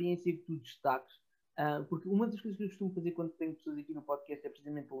alguma experiência que tu destaques? Porque uma das coisas que eu costumo fazer quando tenho pessoas aqui no podcast é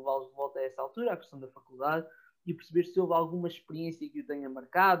precisamente levá-los de volta a essa altura, à questão da faculdade, e perceber se houve alguma experiência que o tenha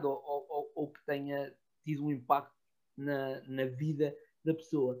marcado ou que tenha tido um impacto na vida da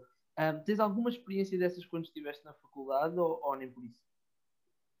pessoa. Tens alguma experiência dessas quando estiveste na faculdade ou nem por isso?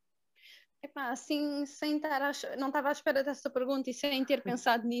 Epá, assim, sem estar não estava à espera dessa pergunta e sem ter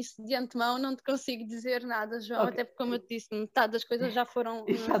pensado nisso de antemão, não te consigo dizer nada, João, Okay. até porque, como eu te disse, metade das coisas já foram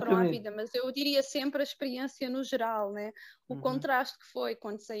à vida, mas eu diria sempre a experiência no geral, né? O contraste que foi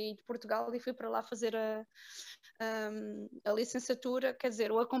quando saí de Portugal e fui para lá fazer a licenciatura, quer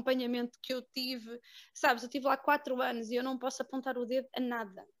dizer, o acompanhamento que eu tive, sabes, eu tive lá 4 anos e eu não posso apontar o dedo a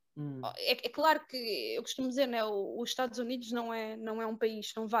nada. É claro que eu costumo dizer, né, os Estados Unidos não é um país,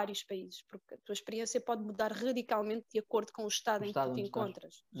 são vários países, porque a tua experiência pode mudar radicalmente de acordo com o estado em que tu te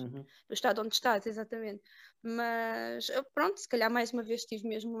encontras. O estado onde estás, exatamente. Mas pronto, se calhar mais uma vez tive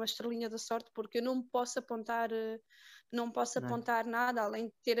mesmo uma estrelinha da sorte, porque eu não posso apontar nada, além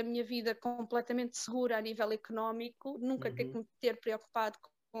de ter a minha vida completamente segura a nível económico, nunca ter que me ter preocupado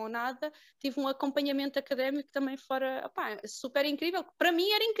com nada, tive um acompanhamento académico também fora, opá, super incrível, que para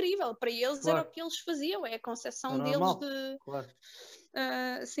mim era incrível, para eles era o que eles faziam, é a concepção deles de... Claro.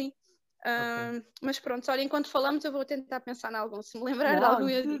 Sim. Mas pronto, olha, enquanto falamos eu vou tentar pensar em algum, se me lembrar de Não, algum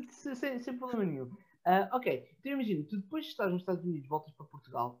eu digo. sem problema nenhum. Ok, então imagina, tu depois de estás nos Estados Unidos, voltas para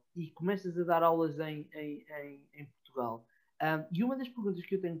Portugal e começas a dar aulas em Portugal. E uma das perguntas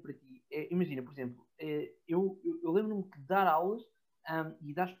que eu tenho para ti é, imagina, por exemplo, eu lembro-me que dar aulas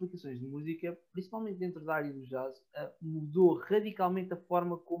e dar explicações de música, principalmente dentro da área do jazz, mudou radicalmente a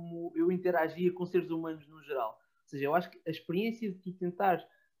forma como eu interagia com seres humanos no geral. Ou seja, eu acho que a experiência de tu tentares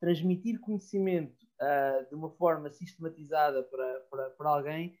transmitir conhecimento de uma forma sistematizada para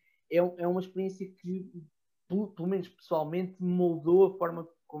alguém é uma experiência que, pelo menos pessoalmente, moldou a forma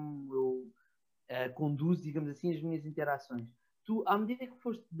como eu conduzo, digamos assim, as minhas interações. Tu, à medida que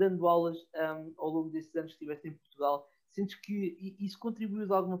foste dando aulas ao longo desses anos que estiveste em Portugal, sentes que isso contribuiu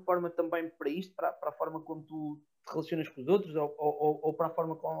de alguma forma também para isto, para a forma como tu te relacionas com os outros, ou para a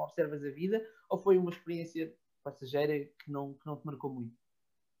forma como observas a vida, ou foi uma experiência passageira que não te marcou muito?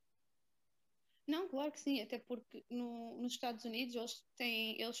 Não, claro que sim, até porque nos Estados Unidos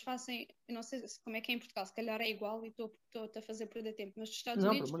eles fazem, eu não sei como é que é em Portugal, se calhar é igual e estou-te a fazer perder tempo, mas nos Estados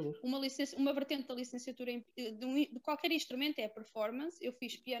Não, pelo Unidos amor de Deus. uma vertente da licenciatura de qualquer instrumento é performance. Eu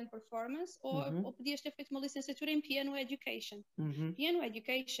fiz piano performance ou podias ter feito uma licenciatura em piano education. Piano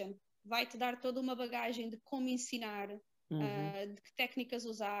education vai-te dar toda uma bagagem de como ensinar, de que técnicas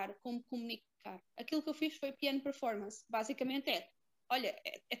usar, como comunicar. Aquilo que eu fiz foi piano performance, basicamente olha,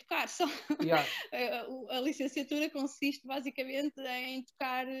 é tocar só. Yeah. A licenciatura consiste basicamente em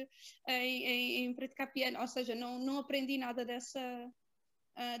tocar, em praticar piano, ou seja, não aprendi nada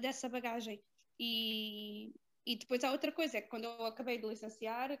dessa bagagem. E depois há outra coisa, é que quando eu acabei de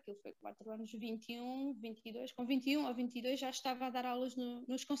licenciar, aquilo foi 4 anos, 21, 22, com 21 ou 22 já estava a dar aulas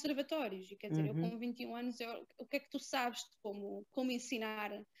nos conservatórios, e quer dizer, eu com 21 anos, o que é que tu sabes de como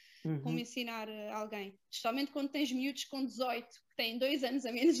ensinar alguém? Especialmente quando tens miúdos com 18, que têm 2 anos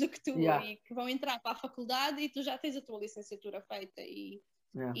a menos do que tu, e que vão entrar para a faculdade e tu já tens a tua licenciatura feita, e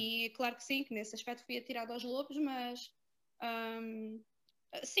claro que sim, que nesse aspecto fui atirada aos lobos, mas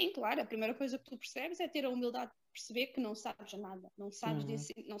sim, claro, a primeira coisa que tu percebes é ter a humildade de perceber que não sabes nada, não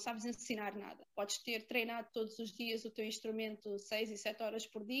sabes ensinar nada. Podes ter treinado todos os dias o teu instrumento 6 e 7 horas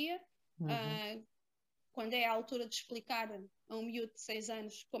por dia. Quando é a altura de explicar a um miúdo de 6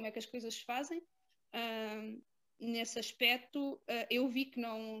 anos como é que as coisas se fazem, nesse aspecto eu vi que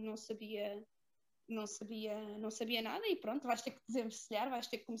não sabia nada, e pronto, vais ter que desenvencilhar, vais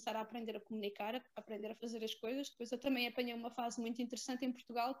ter que começar a aprender a comunicar, a aprender a fazer as coisas. Depois eu também apanhei uma fase muito interessante em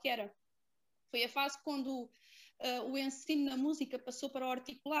Portugal, foi a fase quando o ensino na música passou para o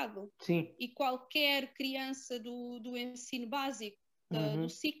articulado. Sim. E qualquer criança do ensino básico, do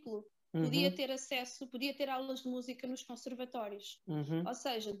ciclo, podia ter aulas de música nos conservatórios. Ou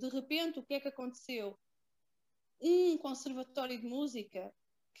seja, de repente, o que é que aconteceu? Um conservatório de música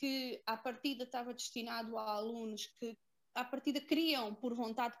que à partida estava destinado a alunos que à partida queriam por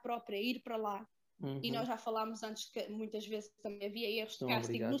vontade própria ir para lá, e nós já falámos antes que muitas vezes também havia erros de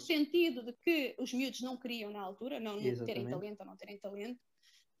casting, no sentido de que os miúdos não queriam na altura, não terem talento ou não terem talento,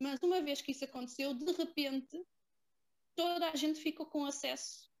 mas uma vez que isso aconteceu, de repente toda a gente ficou com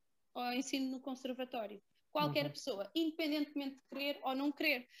acesso ao ensino no conservatório. Qualquer pessoa, independentemente de querer ou não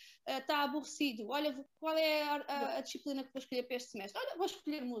querer, está aborrecido. Olha, qual é a disciplina que vou escolher para este semestre? Olha, vou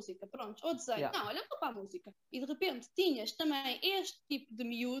escolher música, pronto. Ou desenho. Não, olha, vou para a música. E de repente tinhas também este tipo de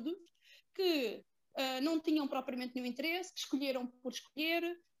miúdos que não tinham propriamente nenhum interesse, que escolheram por escolher.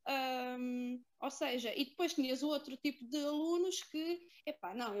 Ou seja, e depois tinhas o outro tipo de alunos que,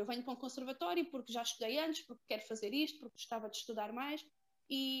 não, eu venho para um conservatório porque já estudei antes, porque quero fazer isto, porque gostava de estudar mais.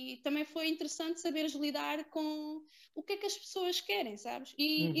 E também foi interessante saberes lidar com o que é que as pessoas querem, sabes?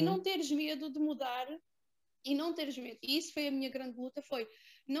 E não teres medo de mudar, e não teres medo. E isso foi a minha grande luta, foi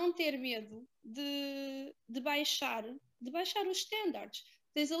não ter medo de baixar os standards.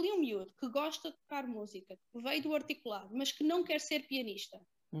 Tens ali um miúdo que gosta de tocar música, que veio do articulado, mas que não quer ser pianista.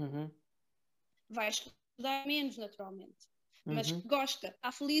 Vai estudar menos, naturalmente. Mas que gosta, está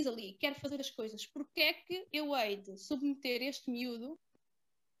feliz ali, quer fazer as coisas. Porque é que eu hei de submeter este miúdo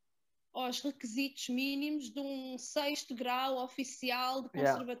aos requisitos mínimos de um 6º grau oficial de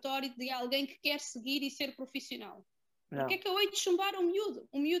conservatório de alguém que quer seguir e ser profissional? Porque é que eu hei de chumbar um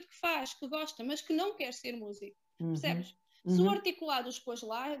miúdo que faz, que gosta, mas que não quer ser músico? Percebes? Se o articulado os pôs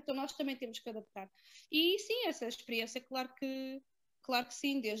lá, então nós também temos que adaptar. E sim, essa experiência, claro que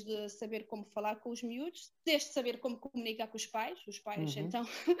sim, desde saber como falar com os miúdos, desde saber como comunicar com os pais, então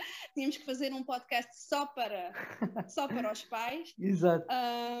tínhamos que fazer um podcast só para os pais. Exato.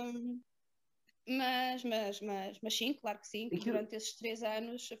 Mas sim, claro que sim, que durante esses 3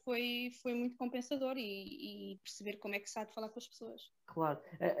 anos foi muito compensador, e perceber como é que se há de falar com as pessoas. Claro,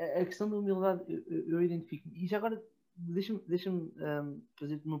 a questão da humildade eu identifico. E já agora deixa-me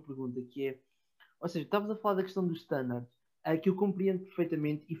fazer-te uma pergunta, que é, ou seja, estavas a falar da questão dos standards, que eu compreendo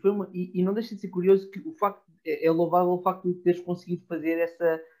perfeitamente, e não deixa de ser curioso que o facto, é louvável o facto de teres conseguido fazer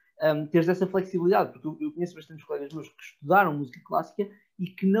teres essa flexibilidade, porque eu conheço bastantes colegas meus que estudaram música clássica e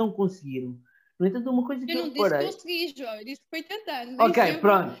que não conseguiram. No entanto, uma coisa que Eu eu não disse que reparei... consegui, João, eu disse que foi tentando. Ok,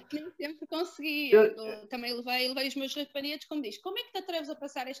 pronto. Nem sempre consegui. Eu- Eu também levei os meus raparitos como diz: como é que te atreves a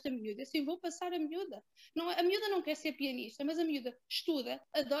passar esta miúda? Assim, vou passar a miúda. Não, a miúda não quer ser pianista, mas a miúda estuda,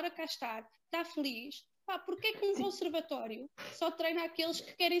 adora cá estar, está feliz. Pá, porque é que um conservatório só treina aqueles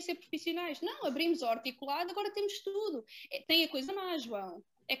que querem ser profissionais? Não, abrimos o articulado, agora temos tudo. Tem a coisa má, João.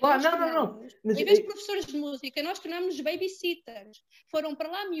 É que nós Não. tornamos, Mas, em vez de professores de música, nós tornamos babysitters. Foram para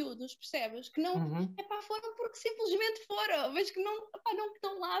lá miúdos, percebes? Que não, epá, foram porque simplesmente foram, mas que não, epá, não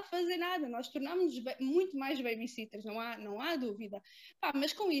estão lá a fazer nada. Nós tornámos-nos muito mais babysitters, não há dúvida. Epá,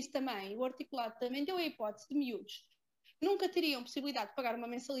 mas com isso também, o articulado também deu a hipótese de miúdos nunca teriam possibilidade de pagar uma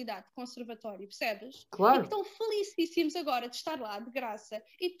mensalidade de conservatório, percebes? Claro. E que estão felicíssimos agora de estar lá de graça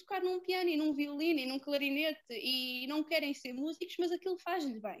e de tocar num piano e num violino e num clarinete e não querem ser músicos, mas aquilo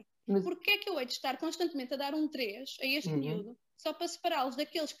faz-lhe bem. Porque é que eu hei de estar constantemente a dar um 3 a este miúdo só para separá-los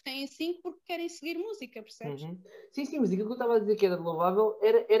daqueles que têm 5 porque querem seguir música, percebes? Sim, mas aquilo que eu estava a dizer que era louvável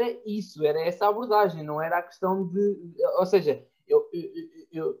era isso, era essa abordagem, não era a questão de... Ou seja,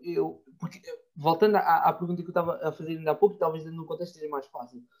 porque, voltando à pergunta que eu estava a fazer ainda há pouco, talvez no contexto seja mais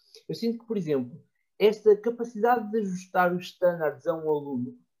fácil. Eu sinto que, por exemplo, esta capacidade de ajustar os standards a um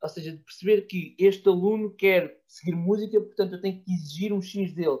aluno, ou seja, de perceber que este aluno quer seguir música, portanto eu tenho que exigir um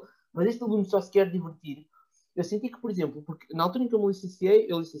X dele, mas este aluno só se quer divertir. Eu senti que, por exemplo, porque na altura em que eu me licenciei,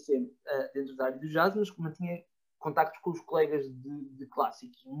 eu licenciei-me dentro da área do jazz, mas mantinha contactos com os colegas de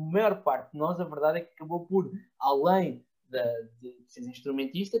clássicos. A maior parte de nós, a verdade é que acabou por, além de ser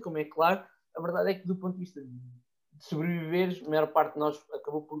instrumentista, como é claro, a verdade é que do ponto de vista de sobreviveres, a maior parte de nós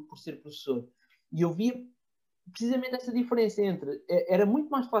acabou por ser professor. E eu via precisamente essa diferença entre... Era muito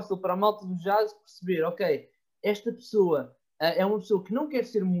mais fácil para a malta do jazz perceber, ok, esta pessoa é uma pessoa que não quer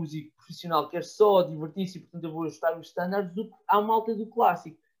ser músico profissional, quer só divertir-se e, portanto, eu vou ajustar os standards à malta do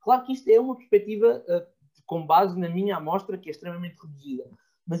clássico. Claro que isto é uma perspectiva com base na minha amostra, que é extremamente reduzida.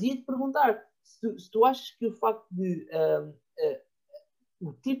 Mas ia-te perguntar, se tu achas que o facto de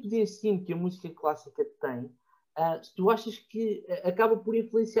o tipo de ensino que a música clássica tem, se tu achas que acaba por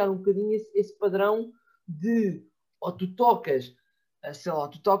influenciar um bocadinho esse padrão de, ou tu tocas, sei lá,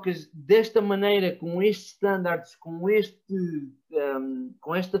 tu tocas desta maneira, com estes standards, com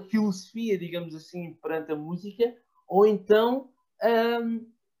esta filosofia, digamos assim, perante a música, ou então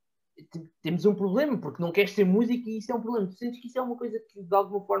temos um problema, porque não queres ser músico e isso é um problema. Tu sentes que isso é uma coisa que de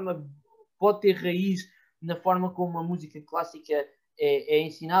alguma forma pode ter raiz na forma como a música clássica é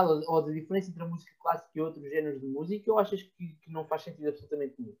ensinada, ou da diferença entre a música clássica e outros géneros de música, ou achas que não faz sentido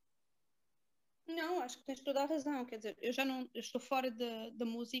absolutamente nenhum? Não, acho que tens toda a razão. Quer dizer, eu estou fora da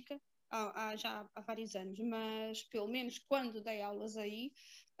música já há vários anos, mas pelo menos quando dei aulas aí,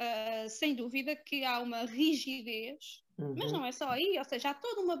 sem dúvida que há uma rigidez, mas não é só aí, ou seja, há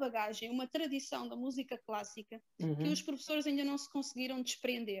toda uma bagagem, uma tradição da música clássica que os professores ainda não se conseguiram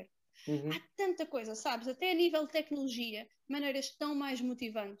desprender. Há tanta coisa, sabes? Até a nível de tecnologia, maneiras tão mais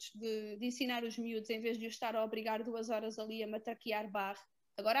motivantes de ensinar os miúdos, em vez de os estar a obrigar 2 horas ali a matraquear barra.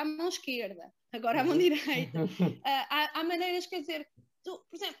 Agora à mão esquerda, agora à mão direita. Há maneiras, quer dizer, por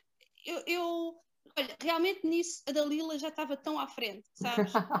exemplo, olha, realmente nisso a Dalila já estava tão à frente,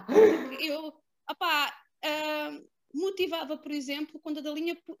 sabes? Porque eu, motivava, por exemplo, quando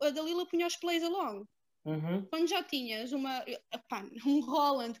a Dalila punha os plays along. Quando já tinhas um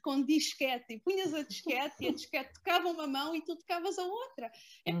Roland com disquete e punhas a disquete e a disquete tocava uma mão e tu tocavas a outra.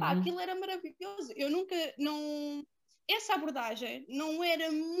 Aquilo era maravilhoso. Eu nunca, essa abordagem não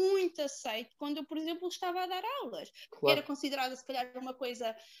era muito aceita quando eu, por exemplo, estava a dar aulas. Porque era considerada, se calhar, uma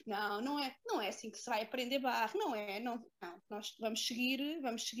coisa... Não é assim que se vai aprender barra. Não. Nós vamos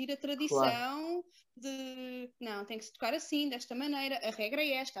seguir a tradição de... Não, tem que se tocar assim, desta maneira. A regra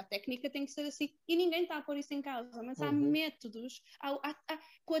é esta, a técnica tem que ser assim. E ninguém está a pôr isso em causa. Mas há métodos.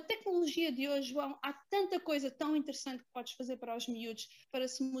 Com a tecnologia de hoje, João, há tanta coisa tão interessante que podes fazer para os miúdos para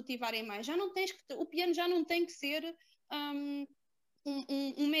se motivarem mais. O piano já não tem que ser...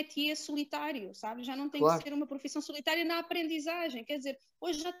 um métier solitário, sabe? Já não tem que ser uma profissão solitária na aprendizagem. Quer dizer,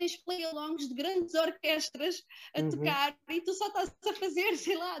 hoje já tens play-alongs de grandes orquestras a tocar e tu só estás a fazer,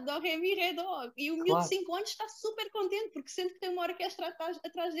 sei lá, dó, ré, mi, ré, dó. E o miúdo de 5 anos está super contente porque sente que tem uma orquestra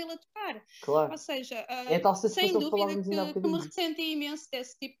atrás dele a tocar. Ou seja, sem dúvida que me ressenti imenso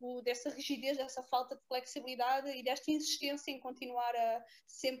dessa rigidez, dessa falta de flexibilidade e desta insistência em continuar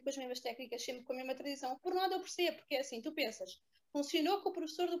sempre com as mesmas técnicas, sempre com a mesma tradição. Por nada eu percebo, porque é assim, tu pensas, funcionou com o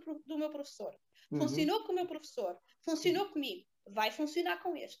professor do meu professor, funcionou com o meu professor, funcionou comigo, vai funcionar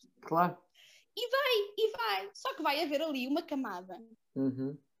com este. Claro. E vai, só que vai haver ali uma camada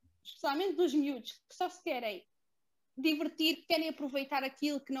especialmente dos miúdos, que só se querem divertir, que querem aproveitar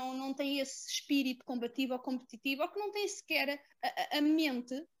aquilo, que não têm esse espírito combativo ou competitivo, ou que não têm sequer a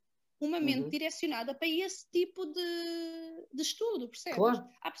mente, uma mente direcionada para esse tipo de estudo, percebes? Claro.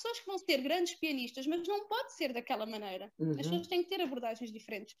 Há pessoas que vão ser grandes pianistas, mas não pode ser daquela maneira. As pessoas têm que ter abordagens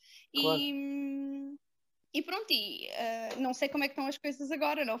diferentes. Claro. E pronto, não sei como é que estão as coisas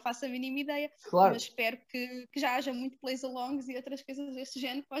agora, não faço a mínima ideia, Claro. mas espero que já haja muito plays-alongs e outras coisas desse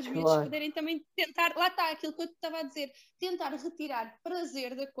género para os miúdos Claro. poderem também tentar, lá está aquilo que eu te estava a dizer, tentar retirar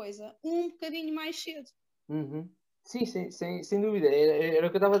prazer da coisa um bocadinho mais cedo. Sim, sem dúvida. Era o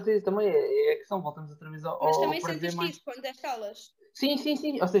que eu estava a dizer também, é a questão, voltamos outra vez Mas ao também prazer sentiste mais. isso quando deste aulas?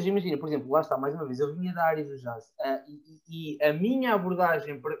 Sim. Ou seja, imagina, por exemplo, lá está, mais uma vez, eu vinha da área do jazz e a minha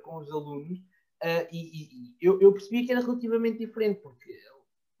abordagem para com os alunos, eu percebi que era relativamente diferente, porque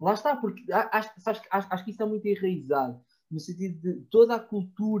lá está, porque acho que isso é muito enraizado, no sentido de toda a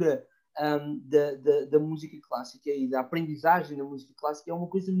cultura da música clássica e da aprendizagem da música clássica é uma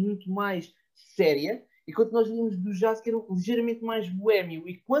coisa muito mais séria, enquanto nós vimos do jazz que era ligeiramente mais boémio,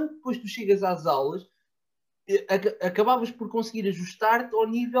 e quando depois tu chegas às aulas, acabavas por conseguir ajustar-te ao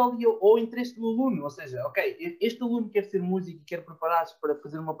nível e ao interesse do aluno. Ou seja, ok, este aluno quer ser músico e quer preparar-se para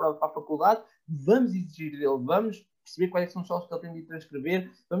fazer uma prova para a faculdade, vamos exigir dele, vamos perceber quais são os solos que ele tem de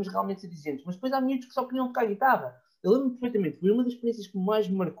transcrever, vamos realmente ser exigentes. Mas depois há miúdos que só queriam tocar guitarra. Eu lembro perfeitamente, foi uma das experiências que mais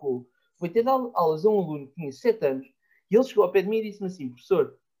me marcou, foi ter dado aulas a um aluno que tinha 7 anos, e ele chegou ao pé de mim e disse-me assim: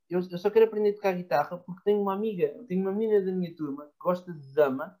 professor, eu só quero aprender a tocar guitarra porque tenho uma menina da minha turma que gosta de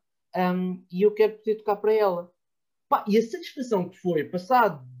dama, e eu quero poder tocar para ela. Pá, e a satisfação que foi,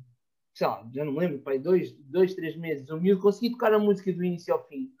 passado, sei lá, já não me lembro, pá, 2, 3 meses, o miúdo conseguir tocar a música do início ao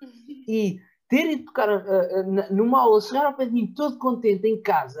fim e ter ido tocar numa aula, chegar ao pé de mim todo contente em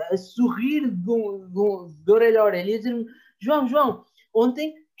casa, a sorrir de orelha a orelha e a dizer-me: João,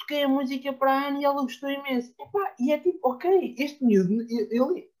 ontem toquei a música para a Ana e ela gostou imenso. E é tipo, ok, este miúdo,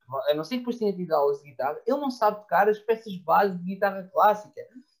 ele, a não ser que depois tenha tido aulas de guitarra, ele não sabe tocar as peças base de guitarra clássica,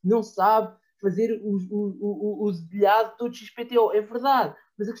 não sabe fazer o dedilhado todo XPTO, é verdade,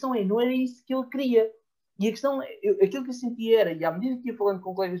 mas a questão é, não era isso que ele queria. E a questão, aquilo que eu senti era, e à medida que ia falando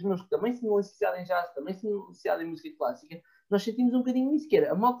com colegas meus que também se tinham licenciado em jazz, também se tinham licenciado em música clássica, nós sentimos um bocadinho isso, que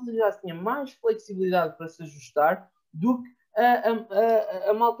era, a malta de jazz tinha mais flexibilidade para se ajustar do que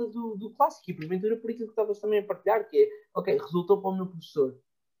a malta do clássico. E porventura por aquilo que estavas também a partilhar, que é, ok, resultou para o meu professor,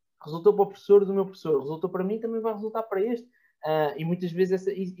 resultou para o professor do meu professor, resultou para mim, também vai resultar para este. E muitas vezes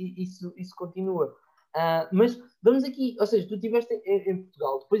isso continua. Mas vamos aqui, ou seja, tu estiveste em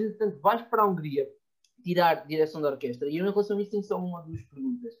Portugal, depois, entretanto, vais para a Hungria tirar direção da orquestra, e eu, em relação a isso, tenho só uma ou duas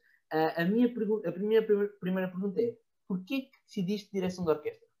perguntas. A primeira pergunta é: porquê que decidiste direção da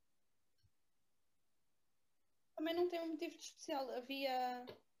orquestra? Também não tem um motivo de especial.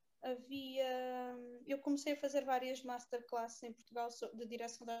 Eu comecei a fazer várias masterclasses em Portugal de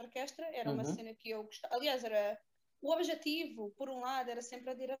direção da orquestra. Era uma cena que eu gostava. Aliás, era o objetivo, por um lado, era sempre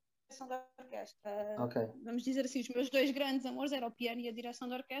a direção da orquestra. Okay. Vamos dizer assim, os meus dois grandes amores eram o piano e a direção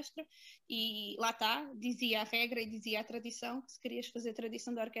da orquestra, e lá está, dizia a regra e dizia a tradição, que se querias fazer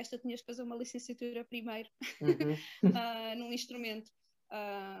tradição da orquestra tinhas de fazer uma licenciatura primeiro num instrumento.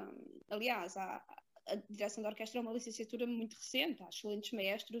 Aliás, a direção da orquestra é uma licenciatura muito recente, há excelentes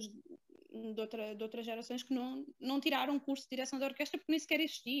maestros de outras gerações que não tiraram um curso de direção da orquestra porque nem sequer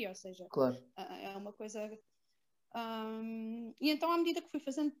existia, ou seja, claro. É uma coisa... e então, à medida que fui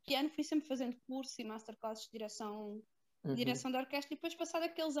fazendo piano, fui sempre fazendo curso e masterclasses de direção da orquestra, e depois, passado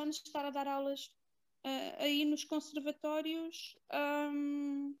aqueles anos de estar a dar aulas aí nos conservatórios,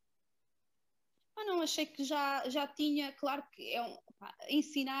 não, achei que já tinha, claro que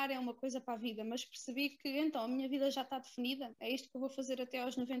ensinar é uma coisa para a vida, mas percebi que então a minha vida já está definida, é isto que eu vou fazer até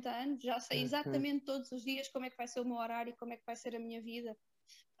aos 90 anos, já sei exatamente todos os dias como é que vai ser o meu horário, como é que vai ser a minha vida.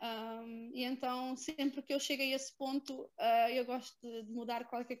 E então, sempre que eu chego a esse ponto, eu gosto de mudar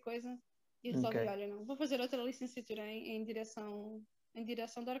qualquer coisa e resolvi, olha, não, vou fazer outra licenciatura em direção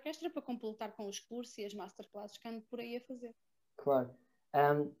da orquestra para completar com os cursos e as masterclasses que ando por aí a fazer. Claro.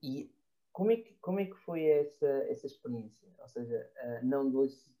 E como é que foi essa experiência? Ou seja, não da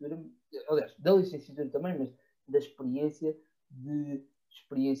licenciatura, aliás, da licenciatura também, mas da experiência de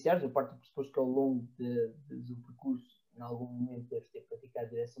experienciar, a parte do pressuposto que ao longo do percurso, em algum momento, deves ter praticado a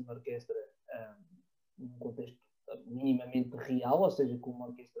direção da orquestra num contexto minimamente real, ou seja, com uma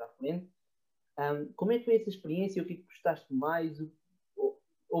orquestra à frente. Como é que foi essa experiência? O que é que gostaste mais?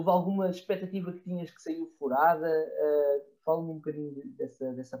 Houve alguma expectativa que tinhas que saiu furada? Fala-me um bocadinho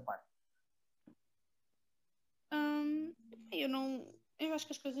dessa parte. Eu acho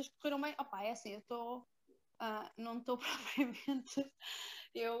que as coisas correram bem. É assim, eu estou não estou propriamente.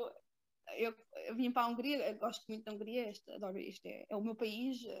 Eu vim para a Hungria, eu gosto muito da Hungria, adoro isto, é o meu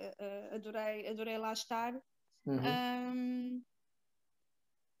país, adorei lá estar.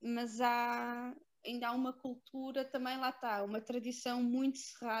 Mas ainda há uma cultura também, lá está, uma tradição muito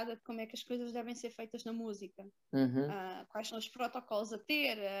cerrada de como é que as coisas devem ser feitas na música. Quais são os protocolos a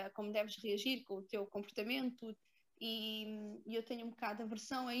ter, como deves reagir com o teu comportamento, e eu tenho um bocado de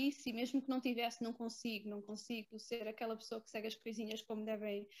aversão a isso, e mesmo que não tivesse, não consigo ser aquela pessoa que segue as coisinhas como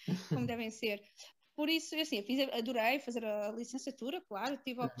devem ser. Por isso, assim, adorei fazer a licenciatura, claro,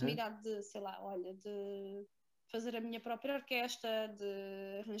 tive a oportunidade de, sei lá, de fazer a minha própria orquestra,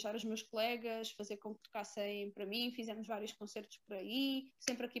 de arranjar os meus colegas, fazer com que tocassem para mim, fizemos vários concertos por aí,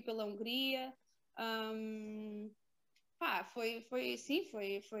 sempre aqui pela Hungria. Foi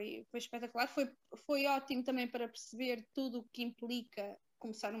espetacular, foi ótimo também para perceber tudo o que implica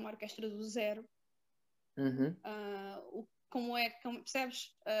começar uma orquestra do zero.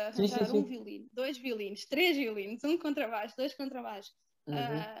 Percebes? Arranjar sim. um violino, 2 violinos, 3 violinos, um contrabaixo, 2 contrabaixos.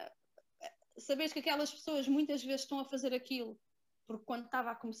 Saberes que aquelas pessoas muitas vezes estão a fazer aquilo, porque quando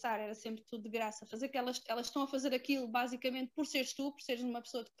estava a começar era sempre tudo de graça, fazer que elas estão a fazer aquilo basicamente por seres tu, por seres uma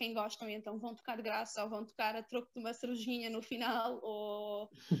pessoa de quem gostam, e então vão tocar de graça, ou vão tocar a troco de uma cervejinha no final, ou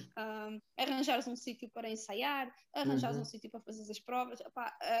arranjares um sítio para ensaiar, arranjares um sítio para fazer as provas,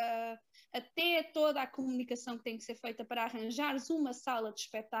 até toda a comunicação que tem que ser feita para arranjares uma sala de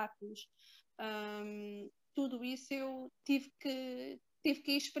espetáculos, tudo isso eu tive que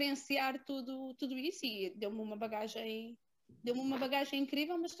experienciar tudo isso, e deu-me uma bagagem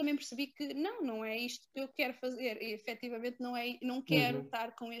incrível, mas também percebi que não é isto que eu quero fazer, e efetivamente não quero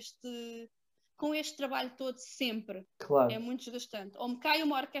estar com este trabalho todo sempre. Claro. É muito desgastante. Ou me cai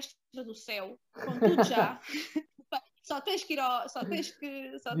uma orquestra do céu, com tudo já, só tens que ir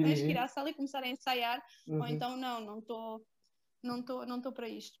à sala e começar a ensaiar, ou então não estou para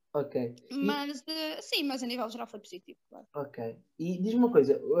isto. Ok. Mas mas a nível geral foi positivo, claro. Ok. E diz-me uma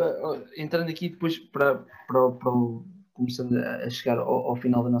coisa, entrando aqui depois para começando a chegar ao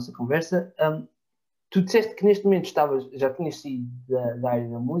final da nossa conversa, tu disseste que neste momento já tinhas sido da área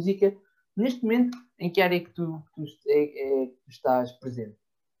da música. Neste momento, em que área é que tu estás presente?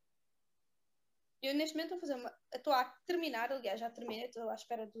 Eu neste momento estou a terminar, aliás, já terminei, estou à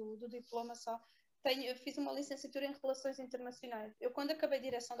espera do diploma só. Fiz uma licenciatura em Relações Internacionais. Eu, quando acabei a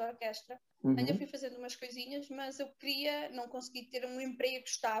direção da orquestra, ainda fui fazendo umas coisinhas, mas eu não consegui ter um emprego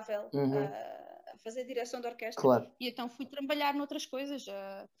estável a fazer direção da orquestra. Claro. E então fui trabalhar noutras coisas.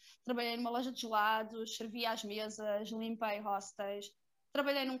 Trabalhei numa loja de gelados, servia às mesas, limpei hostels.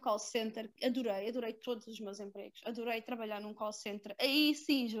 Trabalhei num call center, adorei todos os meus empregos, adorei trabalhar num call center. Aí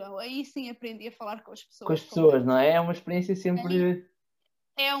sim, João, aí sim aprendi a falar com as pessoas. Com as pessoas, não é? É uma experiência sempre...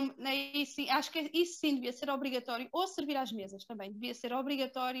 Aí sim, acho que isso sim devia ser obrigatório, ou servir às mesas também, devia ser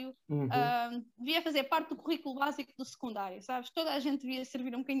obrigatório, devia fazer parte do currículo básico do secundário, sabes? Toda a gente devia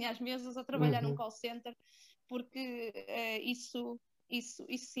servir um bocadinho às mesas ou trabalhar num call center, porque isso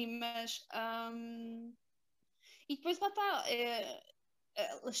sim, mas... E depois lá está...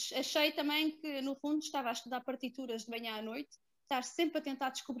 achei também que no fundo estava a estudar partituras de manhã à noite, estar sempre a tentar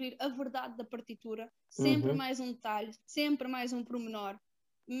descobrir a verdade da partitura, sempre mais um detalhe, sempre mais um pormenor,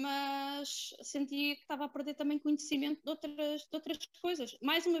 mas sentia que estava a perder também conhecimento de outras coisas.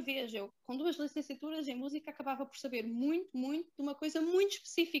 Mais uma vez, eu com 2 licenciaturas em música acabava por saber muito de uma coisa muito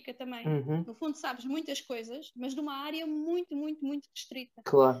específica também. No fundo sabes muitas coisas, mas de uma área muito restrita.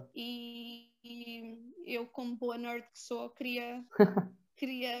 Claro. E eu, como boa nerd que sou, queria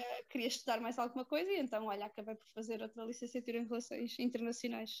estudar mais alguma coisa, e então, olha, acabei por fazer outra licenciatura em Relações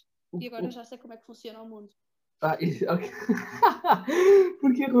Internacionais. E agora já sei como é que funciona o mundo. Isso, ok.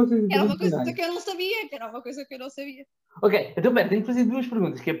 Porque relações internacionais? Era uma coisa que eu não sabia. Ok, então pera, tenho que fazer 2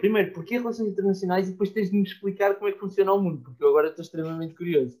 perguntas, que é primeiro, porquê relações internacionais, e depois tens de me explicar como é que funciona o mundo, porque eu agora estou extremamente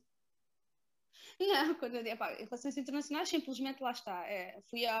curioso. Não, quando eu digo, relações internacionais, simplesmente lá está.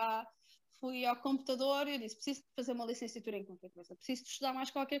 Fui ao computador e disse, preciso fazer uma licenciatura em qualquer coisa, preciso de estudar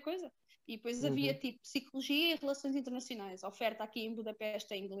mais qualquer coisa. E depois havia tipo Psicologia e Relações Internacionais, oferta aqui em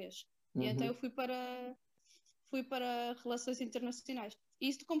Budapeste em inglês. E então eu fui para Relações Internacionais. E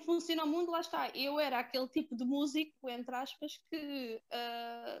isto, como funciona o mundo, lá está. Eu era aquele tipo de músico, entre aspas, que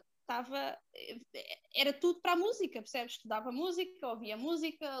era tudo para a música, percebes? Estudava música, ouvia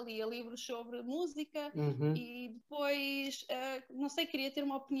música, lia livros sobre música e depois, não sei, queria ter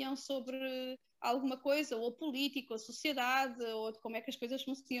uma opinião sobre alguma coisa, ou política, ou sociedade, ou de como é que as coisas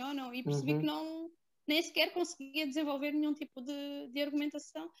funcionam, e percebi que nem sequer conseguia desenvolver nenhum tipo de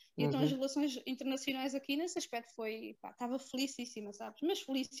argumentação. E então as relações internacionais aqui nesse aspecto foi, pá, estava felicíssima, sabes? Mas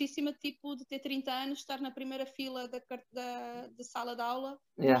felicíssima tipo de ter 30 anos, estar na primeira fila da sala de aula,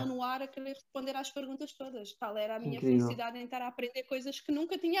 no ar, a querer responder às perguntas todas. Tal era a minha felicidade em estar a aprender coisas que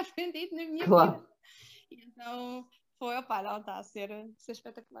nunca tinha aprendido na minha vida. E então foi, opá, não, está a ser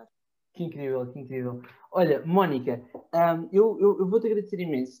espetacular. Que incrível, que incrível. Olha, Mónica, eu vou-te agradecer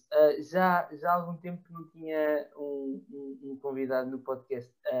imenso. Já há algum tempo que não tinha um convidado no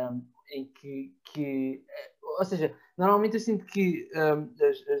podcast em que ou seja, normalmente eu sinto que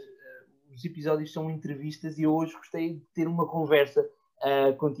os episódios são entrevistas e eu hoje gostei de ter uma conversa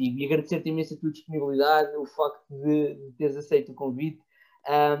contigo e agradecer-te imenso a tua disponibilidade, o facto de teres aceito o convite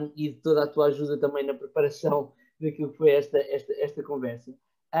e de toda a tua ajuda também na preparação daquilo que foi esta conversa.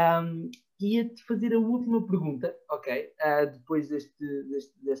 Ia-te fazer a última pergunta, ok? Depois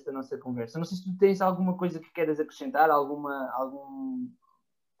desta nossa conversa. Não sei se tu tens alguma coisa que queiras acrescentar, algum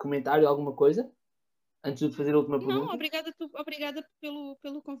comentário, alguma coisa, antes de te fazer a última pergunta. Não, obrigada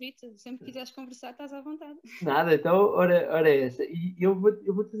pelo convite. Sempre que quiseres conversar, estás à vontade. Nada, então, ora é essa. E eu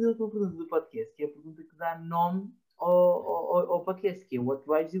vou-te fazer a última pergunta do podcast, que é a pergunta que dá nome ao podcast, que é What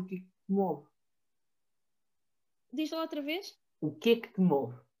Drives You, o que é que te move? Diz lá outra vez. O que é que te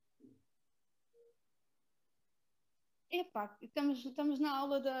move? Epá, estamos na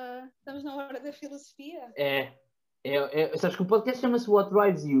hora da filosofia. Sabes que o podcast chama-se What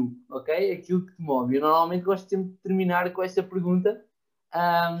Drives You, ok? Aquilo que te move. Eu normalmente gosto sempre de terminar com essa pergunta.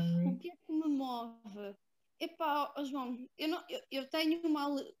 O que é que me move? Epá, João, eu tenho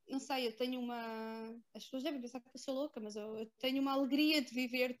as pessoas devem pensar que eu sou louca, mas eu tenho uma alegria de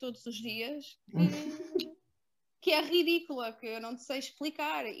viver todos os dias que é ridícula, que eu não te sei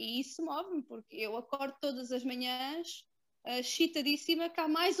explicar, e isso move-me, porque eu acordo todas as manhãs excitadíssima que há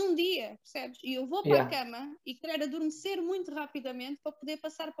mais um dia, percebes? E eu vou para a cama e quero adormecer muito rapidamente para poder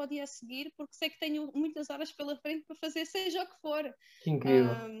passar para o dia a seguir, porque sei que tenho muitas horas pela frente para fazer seja o que for. Que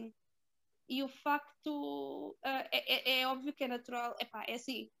incrível. E o facto é óbvio que é natural, é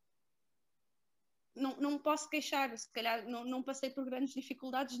assim, não posso queixar, se calhar não passei por grandes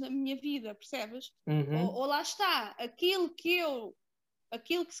dificuldades na minha vida, percebes? Ou lá está, aquilo que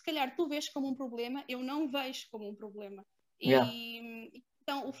se calhar tu vês como um problema, eu não vejo como um problema.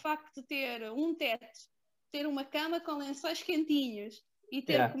 Então o facto de ter um teto, ter uma cama com lençóis quentinhos e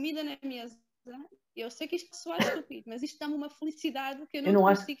ter comida na mesa, eu sei que isto soa estúpido, mas isto dá-me uma felicidade que eu não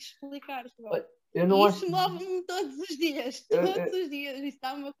consigo explicar. Isso move-me todos os dias. Todos os dias. Isso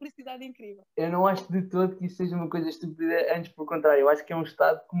dá-me uma felicidade incrível. Eu não acho de todo que isso seja uma coisa estúpida, antes pelo contrário. Eu acho que é um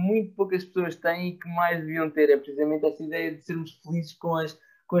estado que muito poucas pessoas têm e que mais deviam ter. É precisamente essa ideia de sermos felizes com as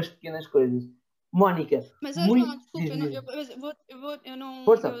pequenas coisas. Mónica, mas muito... João, desculpa,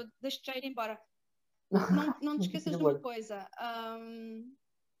 eu deixo-te já ir embora. Não te esqueças de uma coisa.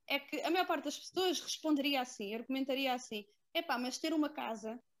 É que a maior parte das pessoas responderia assim, argumentaria assim: mas ter uma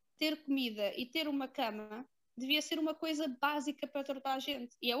casa, ter comida e ter uma cama devia ser uma coisa básica para toda a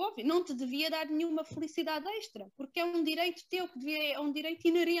gente. E é óbvio, não te devia dar nenhuma felicidade extra, porque é um direito teu, é um direito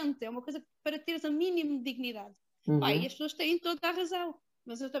inerente, é uma coisa para teres a mínimo de dignidade. E as pessoas têm toda a razão,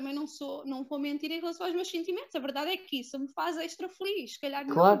 mas eu também não vou mentir em relação aos meus sentimentos. A verdade é que isso me faz extra feliz, se calhar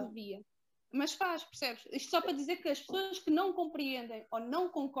não devia. Mas faz, percebes? Isto só para dizer que as pessoas que não compreendem ou não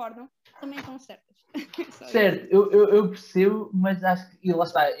concordam também estão certas. Certo, eu percebo, mas acho que, e lá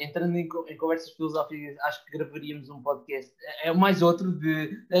está, entrando em conversas filosóficas, acho que gravaríamos um podcast. É mais outro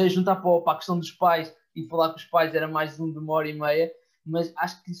de juntar para a questão dos pais e falar com os pais era mais de uma hora e meia, mas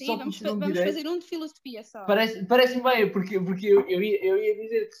acho que só por ser um direito... Vamos fazer um de filosofia só. Parece-me bem, porque eu ia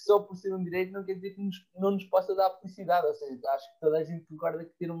dizer que só por ser um direito não quer dizer que não nos possa dar felicidade. Ou seja, acho que toda a gente concorda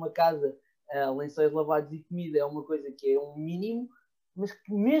que ter uma casa, lençóis lavados e comida é uma coisa que é um mínimo, mas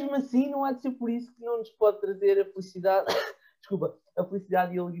que mesmo assim não há de ser por isso que não nos pode trazer a felicidade, desculpa, a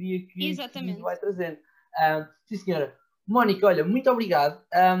felicidade e a alegria que nos vai trazendo. Sim, senhora. Mónica, olha, muito obrigado.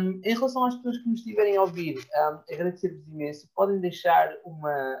 Em relação às pessoas que nos estiverem a ouvir, agradecer-vos imenso. Podem deixar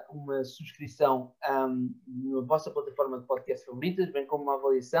uma subscrição na vossa plataforma de podcast favoritas, bem como uma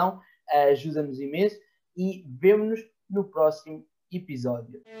avaliação. Ajuda-nos imenso e vemo-nos no próximo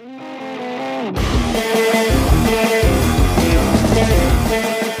episódio.